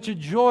 And it's such a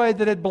joy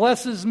that it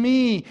blesses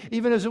me,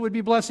 even as it would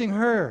be blessing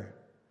her.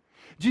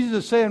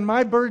 Jesus is saying,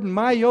 my burden,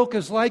 my yoke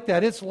is like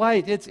that. It's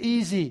light, it's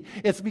easy.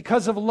 It's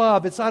because of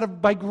love. It's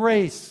by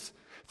grace,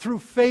 through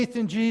faith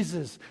in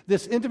Jesus,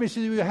 this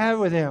intimacy that we have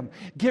with Him.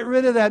 Get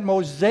rid of that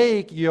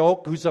Mosaic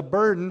yoke, who's a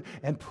burden,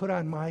 and put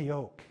on my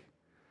yoke.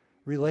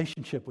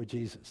 Relationship with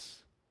Jesus.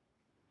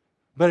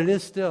 But it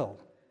is still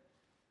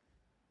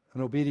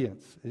an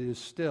obedience. It is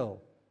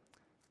still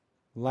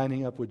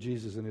lining up with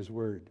Jesus and His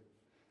Word.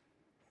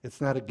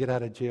 It's not a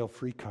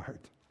get-out-of-jail-free card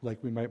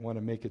like we might want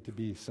to make it to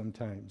be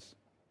sometimes.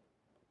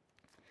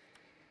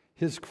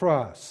 His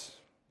cross,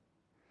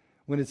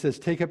 when it says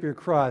take up your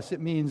cross,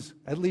 it means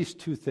at least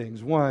two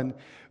things. One,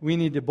 we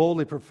need to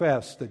boldly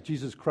profess that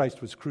Jesus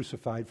Christ was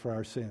crucified for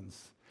our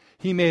sins.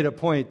 He made a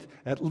point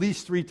at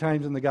least 3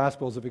 times in the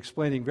Gospels of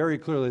explaining very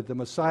clearly that the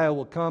Messiah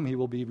will come, He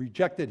will be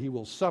rejected, He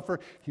will suffer,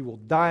 He will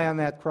die on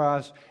that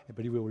cross,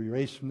 but He will be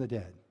raised from the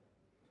dead.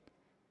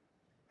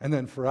 And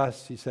then for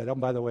us, He said, oh,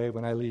 by the way,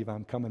 when I leave,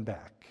 I'm coming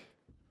back.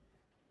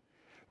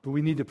 But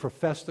we need to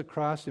profess the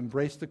cross,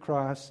 embrace the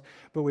cross,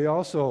 but we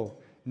also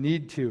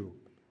need to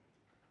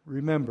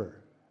remember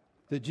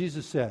that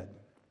Jesus said,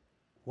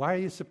 why are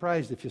you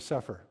surprised if you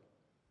suffer?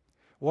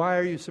 Why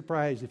are you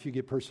surprised if you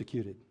get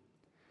persecuted?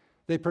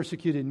 They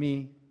persecuted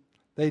me.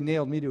 They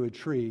nailed me to a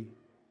tree.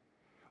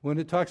 When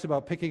it talks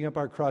about picking up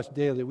our cross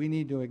daily, we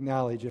need to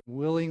acknowledge it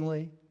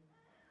willingly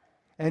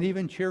and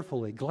even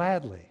cheerfully,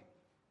 gladly.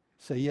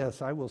 Say,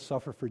 yes, I will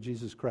suffer for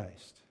Jesus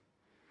Christ.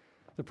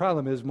 The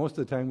problem is, most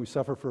of the time we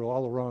suffer for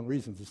all the wrong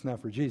reasons. It's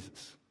not for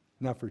Jesus,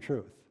 not for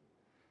truth.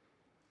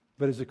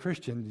 But as a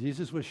Christian,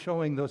 Jesus was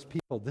showing those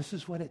people, this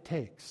is what it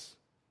takes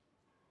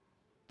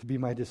to be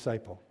my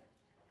disciple.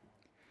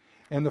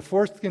 And the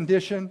fourth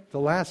condition, the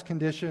last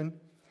condition,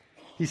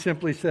 He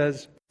simply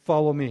says,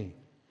 follow me.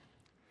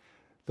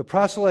 The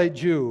proselyte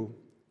Jew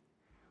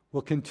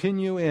will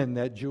continue in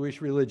that Jewish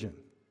religion,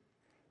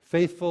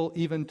 faithful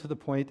even to the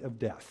point of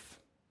death.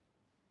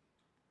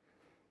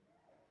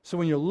 So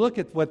when you look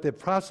at what the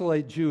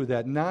proselyte Jew,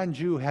 that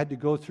non-Jew, had to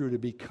go through to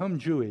become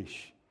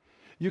Jewish,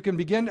 you can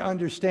begin to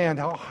understand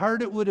how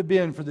hard it would have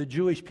been for the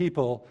Jewish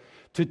people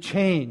to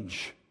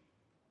change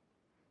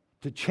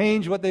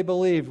what they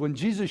believed. When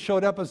Jesus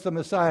showed up as the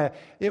Messiah,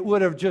 it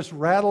would have just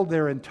rattled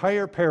their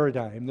entire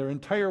paradigm. Their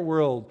entire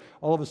world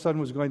all of a sudden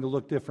was going to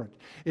look different.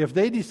 If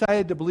they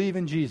decided to believe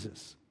in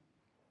Jesus.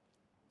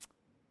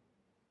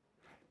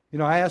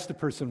 I asked a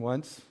person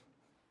once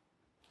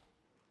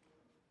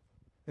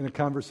in a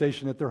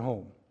conversation at their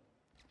home,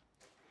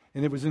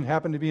 and it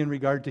happened to be in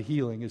regard to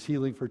healing, is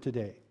healing for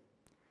today.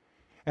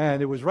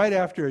 And it was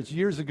it's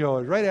years ago,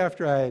 it was right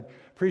after I had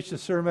preached a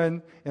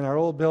sermon in our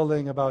old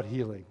building about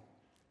healing.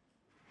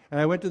 And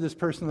I went to this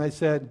person and I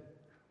said,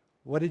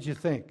 what did you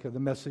think of the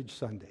message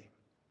Sunday?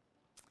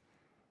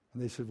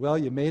 And they said, well,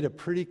 you made a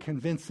pretty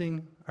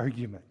convincing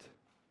argument.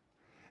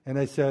 And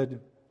I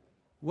said,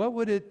 what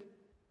would it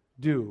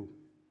do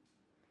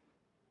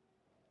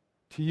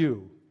to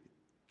you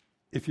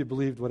if you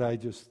believed what I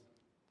just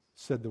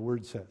said the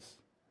Word says?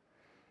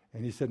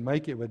 And he said,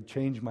 Mike, it would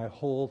change my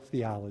whole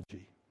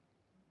theology.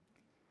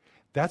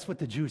 That's what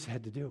the Jews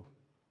had to do.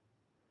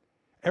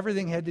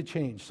 Everything had to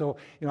change. So,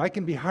 I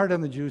can be hard on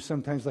the Jews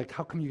sometimes, like,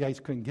 how come you guys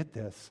couldn't get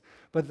this?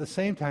 But at the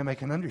same time, I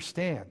can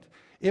understand.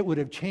 It would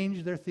have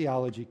changed their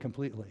theology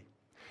completely.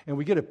 And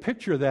we get a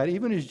picture of that,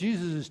 even as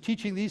Jesus is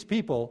teaching these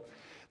people,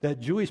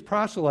 that Jewish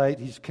proselyte,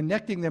 He's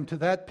connecting them to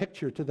that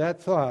picture, to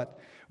that thought.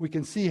 We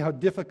can see how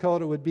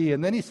difficult it would be.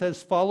 And then He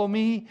says, follow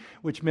me,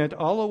 which meant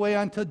all the way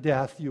unto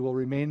death, you will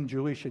remain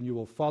Jewish and you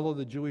will follow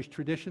the Jewish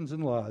traditions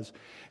and laws.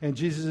 And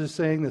Jesus is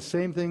saying the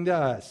same thing to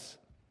us.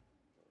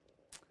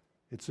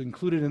 It's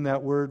included in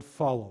that word,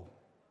 follow.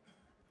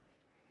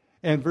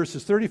 And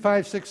verses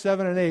 35, 6,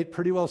 7, and 8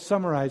 pretty well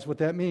summarize what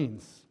that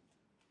means.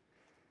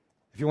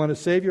 If you want to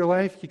save your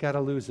life, you got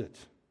to lose it.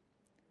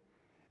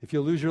 If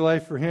you lose your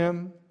life for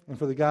Him and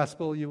for the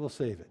gospel, you will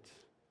save it.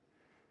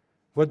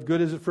 What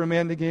good is it for a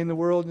man to gain the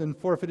world and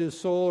forfeit his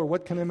soul? Or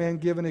what can a man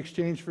give in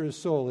exchange for his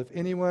soul? If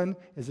anyone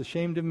is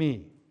ashamed of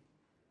me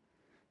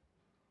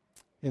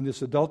in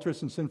this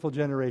adulterous and sinful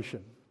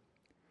generation,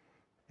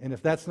 and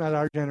if that's not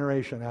our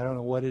generation, I don't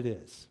know what it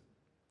is.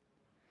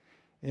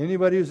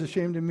 Anybody who's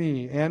ashamed of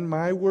me and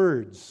my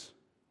words,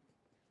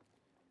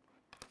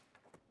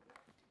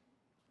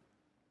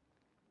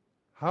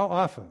 how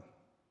often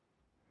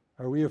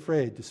are we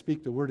afraid to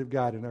speak the Word of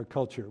God in our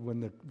culture when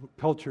the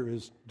culture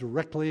is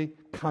directly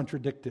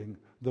contradicting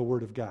the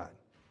Word of God?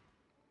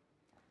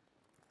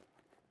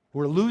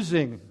 We're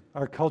losing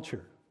our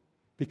culture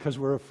because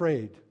we're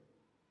afraid.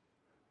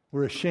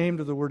 We're ashamed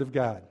of the Word of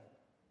God.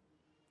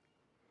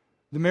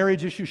 The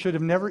marriage issue should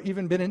have never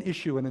even been an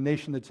issue in a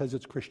nation that says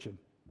it's Christian.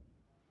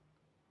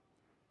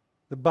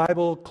 The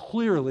Bible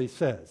clearly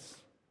says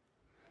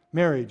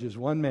marriage is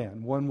one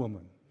man, one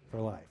woman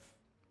for life.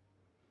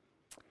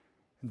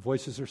 And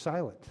voices are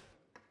silent.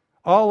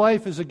 All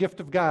life is a gift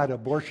of God.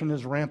 Abortion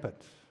is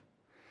rampant.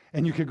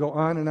 And you could go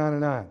on and on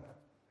and on.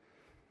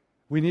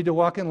 We need to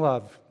walk in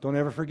love. Don't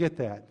ever forget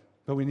that.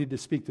 But we need to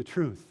speak the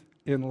truth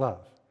in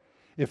love.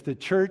 If the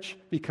church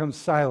becomes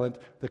silent,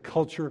 the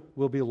culture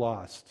will be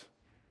lost.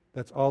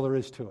 That's all there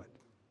is to it.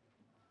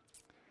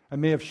 I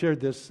may have shared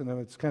this, and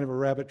it's kind of a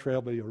rabbit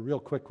trail, but a real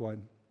quick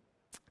one.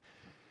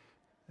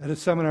 At a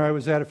seminar I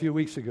was at a few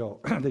weeks ago,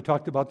 they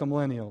talked about the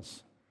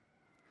millennials.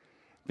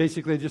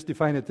 Basically, they just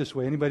define it this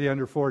way: anybody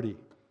under 40.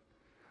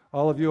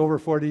 All of you over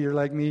 40, you're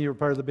like me, you're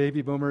part of the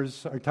baby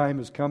boomers. Our time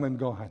has come and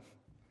gone.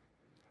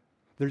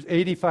 There's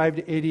 85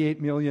 to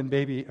 88 million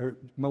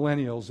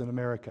millennials in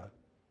America.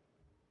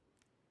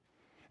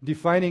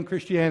 Defining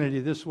Christianity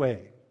this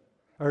way,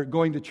 or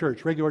going to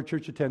church, regular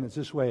church attendance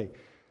this way.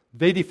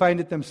 They defined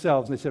it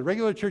themselves. And they said,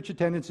 regular church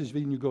attendance is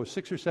when you go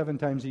 6 or 7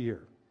 times a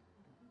year.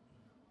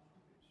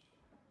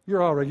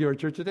 You're all regular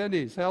church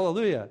attendees.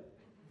 Hallelujah.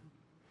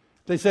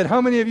 They said, how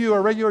many of you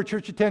are regular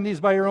church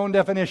attendees by your own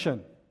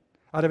definition?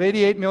 Out of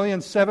 88 million,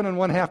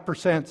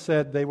 7.5%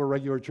 said they were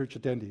regular church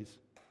attendees.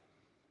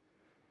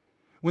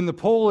 When the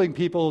polling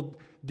people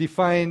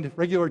defined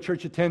regular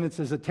church attendance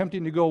as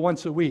attempting to go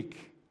once a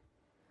week,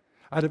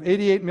 out of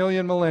 88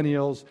 million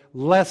millennials,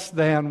 less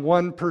than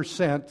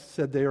 1%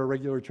 said they are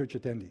regular church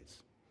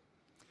attendees.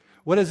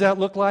 What does that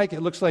look like?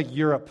 It looks like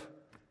Europe.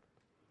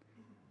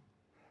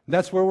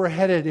 That's where we're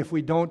headed if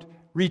we don't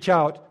reach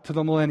out to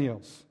the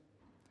millennials.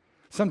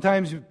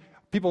 Sometimes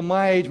people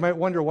my age might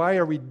wonder, why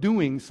are we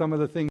doing some of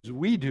the things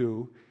we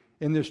do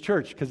in this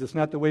church? Because it's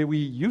not the way we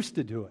used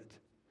to do it.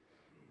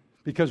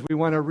 Because we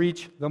want to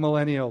reach the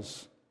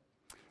millennials.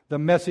 The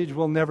message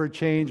will never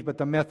change, but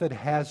the method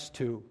has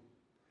to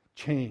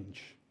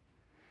change.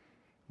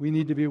 We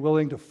need to be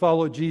willing to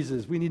follow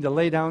Jesus. We need to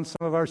lay down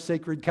some of our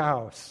sacred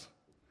cows,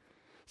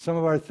 some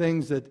of our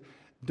things that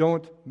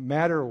don't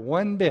matter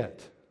one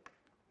bit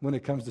when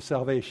it comes to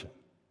salvation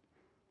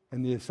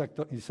and the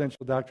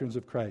essential doctrines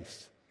of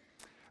Christ.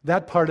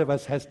 That part of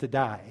us has to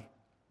die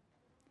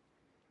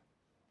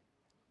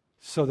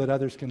so that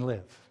others can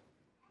live.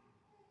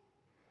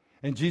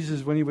 And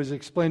Jesus, when he was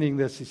explaining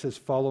this, he says,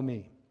 follow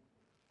me.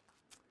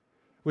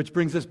 Which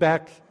brings us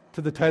back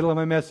to the title of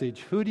my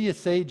message. Who do you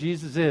say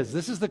Jesus is?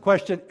 This is the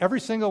question every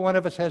single one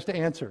of us has to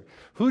answer.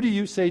 Who do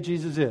you say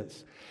Jesus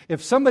is?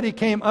 If somebody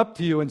came up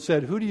to you and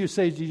said, who do you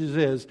say Jesus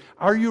is?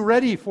 Are you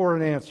ready for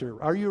an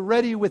answer? Are you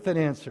ready with an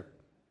answer?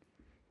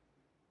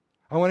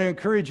 I want to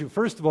encourage you,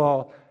 first of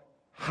all,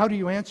 how do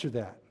you answer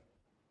that?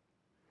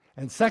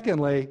 And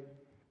secondly,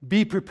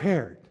 be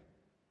prepared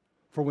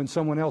for when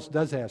someone else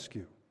does ask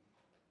you,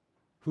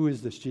 who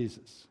is this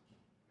Jesus?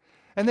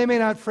 And they may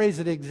not phrase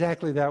it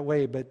exactly that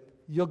way, but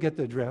you'll get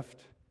the drift.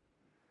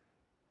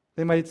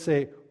 They might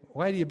say,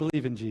 why do you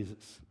believe in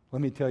Jesus?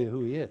 Let me tell you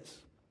who he is.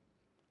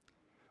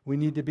 We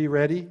need to be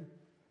ready,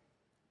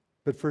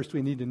 but first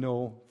we need to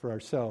know for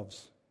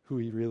ourselves who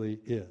he really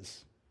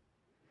is.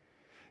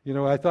 You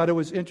know, I thought it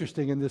was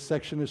interesting in this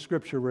section of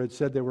Scripture where it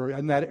said they were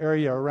in that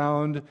area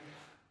around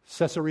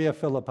Caesarea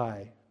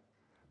Philippi,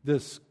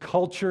 this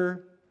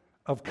culture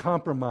of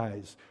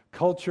compromise,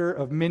 culture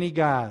of many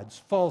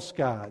gods, false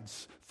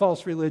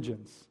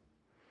religions.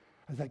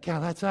 I thought, yeah,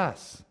 that's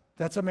us.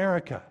 That's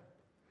America.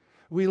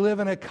 We live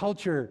in a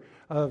culture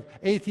of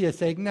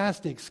atheists,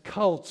 agnostics,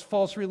 cults,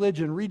 false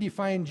religion,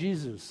 redefine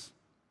Jesus.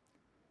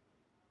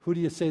 Who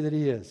do you say that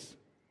he is?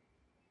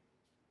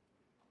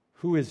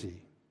 Who is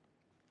he?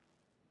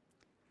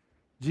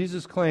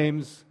 Jesus'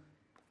 claims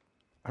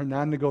are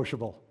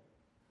non-negotiable.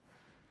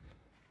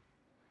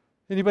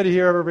 Anybody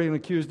here ever been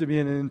accused of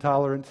being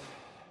intolerant?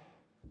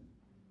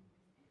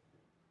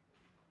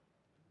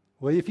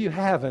 Well, if you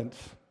haven't,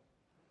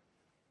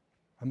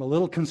 I'm a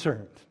little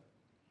concerned.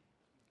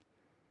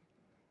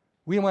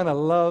 We want to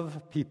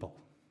love people,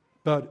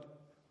 but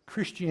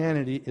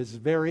Christianity is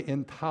very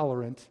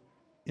intolerant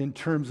in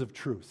terms of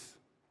truth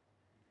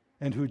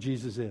and who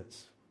Jesus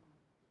is.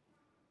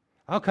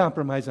 I'll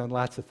compromise on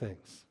lots of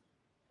things.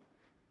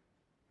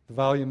 The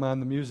volume on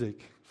the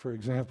music, for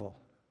example.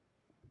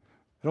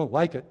 I don't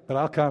like it, but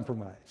I'll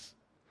compromise.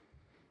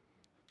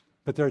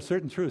 But there are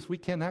certain truths we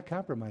cannot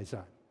compromise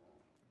on.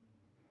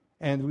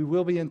 And we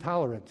will be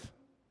intolerant.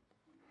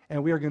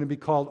 And we are going to be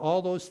called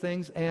all those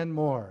things and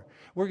more.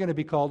 We're going to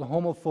be called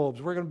homophobes.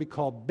 We're going to be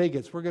called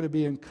bigots. We're going to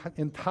be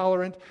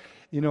intolerant.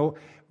 You know,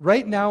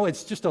 right now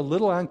it's just a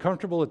little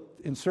uncomfortable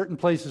in certain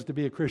places to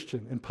be a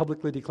Christian and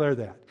publicly declare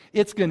that.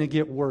 It's going to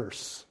get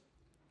worse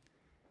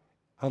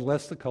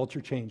unless the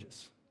culture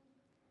changes.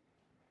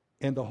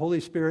 And the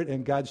Holy Spirit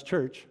and God's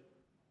church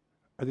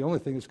are the only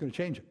thing that's going to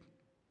change it.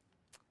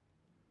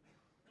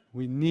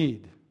 We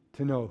need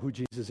to know who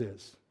Jesus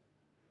is.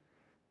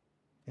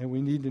 And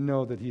we need to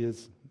know that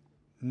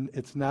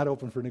it's not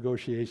open for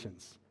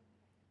negotiations.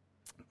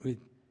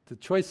 The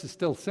choice is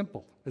still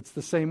simple. It's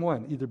the same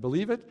one. Either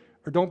believe it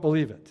or don't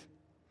believe it.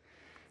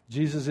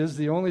 Jesus is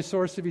the only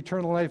source of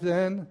eternal life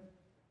then,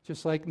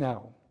 just like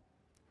now.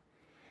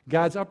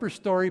 God's upper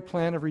story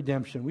plan of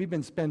redemption. We've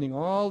been spending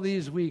all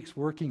these weeks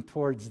working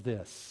towards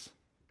this.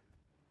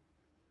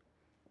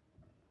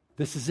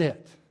 This is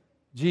it.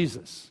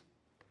 Jesus.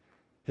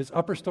 His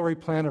upper story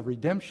plan of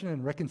redemption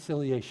and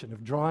reconciliation,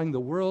 of drawing the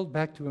world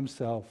back to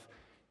himself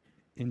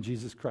in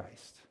Jesus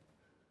Christ.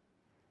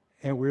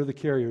 And we're the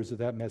carriers of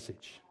that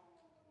message.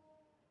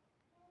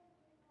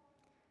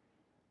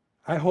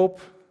 I hope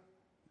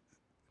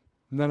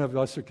none of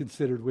us are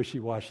considered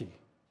wishy-washy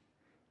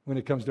when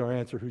it comes to our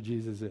answer who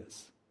Jesus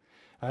is.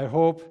 I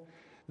hope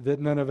that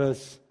none of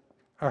us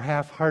are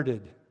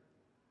half-hearted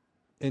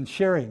in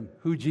sharing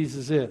who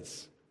Jesus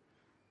is.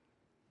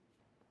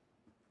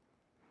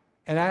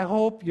 And I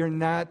hope you're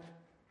not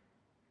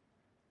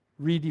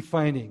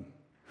redefining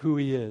who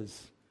he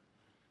is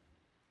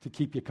to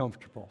keep you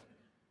comfortable.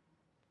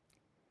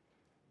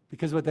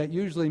 Because what that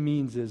usually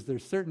means is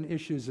there's certain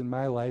issues in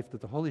my life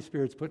that the Holy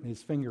Spirit's putting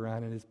his finger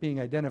on and it's being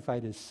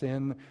identified as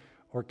sin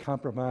or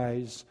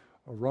compromise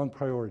or wrong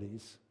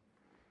priorities.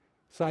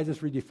 So I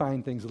just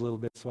redefine things a little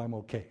bit so I'm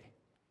okay.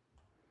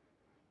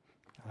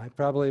 I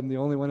probably am the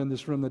only one in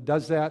this room that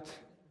does that,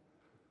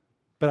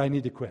 but I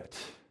need to quit.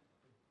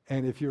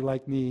 And if you're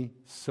like me,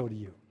 so do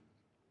you.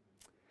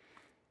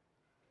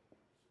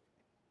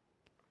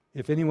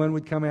 If anyone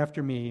would come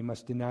after me, he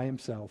must deny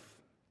himself,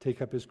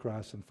 take up his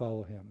cross, and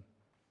follow him.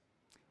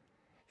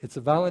 It's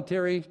a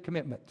voluntary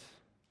commitment.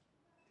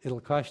 It'll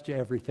cost you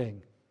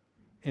everything,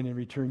 and in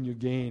return you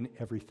gain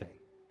everything.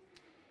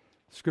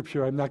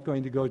 Scripture I'm not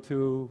going to go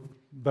to,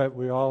 but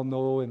we all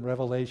know in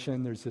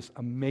Revelation there's this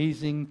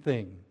amazing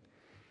thing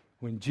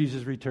when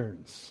Jesus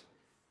returns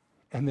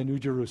and the New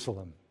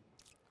Jerusalem,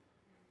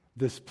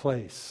 this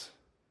place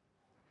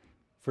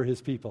for his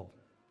people.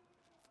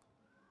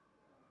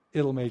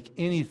 It'll make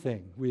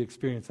anything we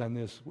experience on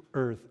this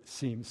earth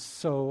seem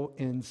so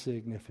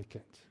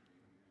insignificant.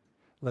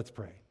 Let's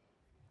pray.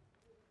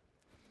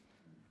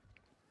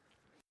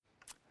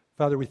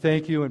 Father, we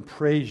thank you and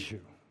praise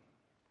you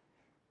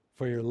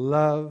for your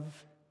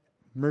love,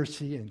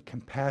 mercy, and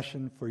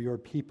compassion for your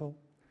people.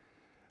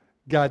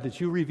 God, that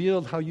you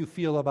revealed how you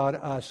feel about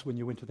us when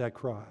you went to that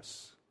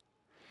cross.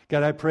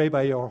 God, I pray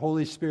by your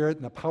Holy Spirit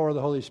and the power of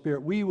the Holy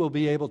Spirit, we will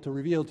be able to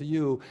reveal to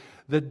you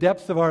the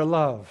depth of our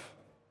love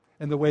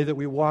and the way that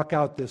we walk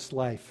out this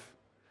life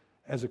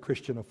as a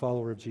Christian, a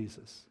follower of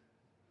Jesus.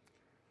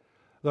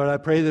 Lord, I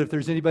pray that if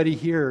there's anybody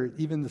here,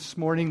 even this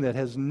morning, that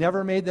has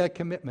never made that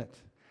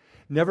commitment,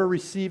 never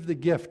received the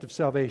gift of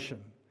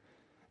salvation,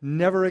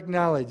 never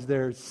acknowledged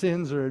their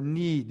sins or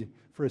need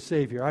for a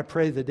Savior, I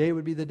pray the day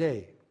would be the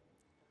day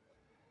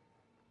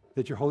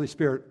that your Holy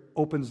Spirit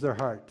opens their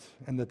heart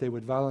and that they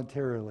would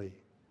voluntarily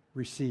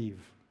receive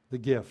the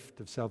gift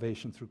of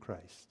salvation through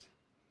Christ.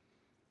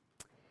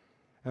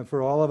 And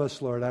for all of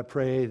us, Lord, I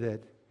pray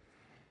that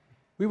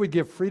we would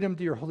give freedom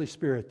to your Holy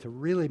Spirit to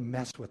really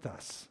mess with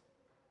us.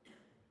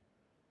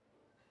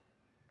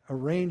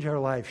 Arrange our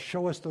life.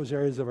 Show us those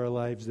areas of our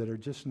lives that are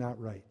just not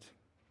right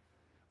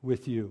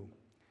with you.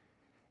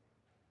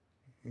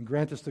 And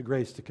grant us the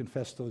grace to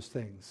confess those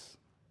things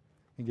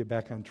and get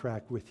back on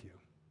track with you.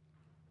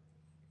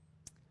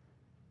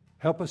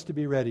 Help us to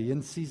be ready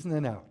in season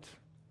and out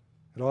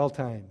at all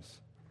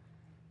times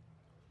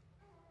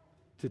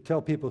to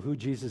tell people who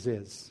Jesus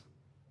is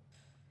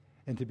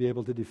and to be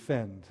able to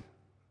defend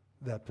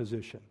that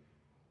position.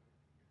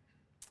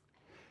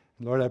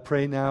 And Lord, I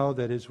pray now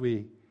that as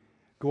we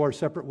go our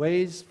separate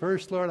ways,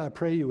 first, Lord, I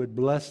pray you would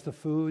bless the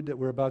food that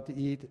we're about to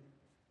eat.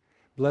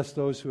 Bless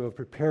those who have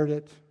prepared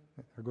it,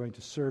 are going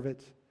to serve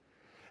it.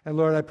 And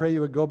Lord, I pray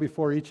you would go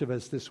before each of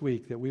us this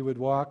week, that we would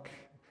walk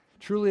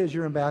truly as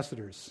your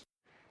ambassadors,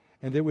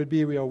 and that we'd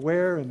be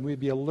aware and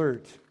we'd be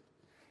alert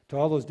to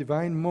all those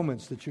divine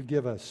moments that you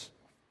give us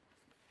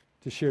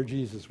to share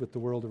Jesus with the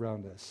world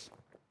around us.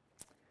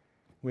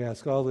 We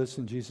ask all this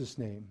in Jesus'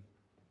 name.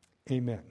 Amen.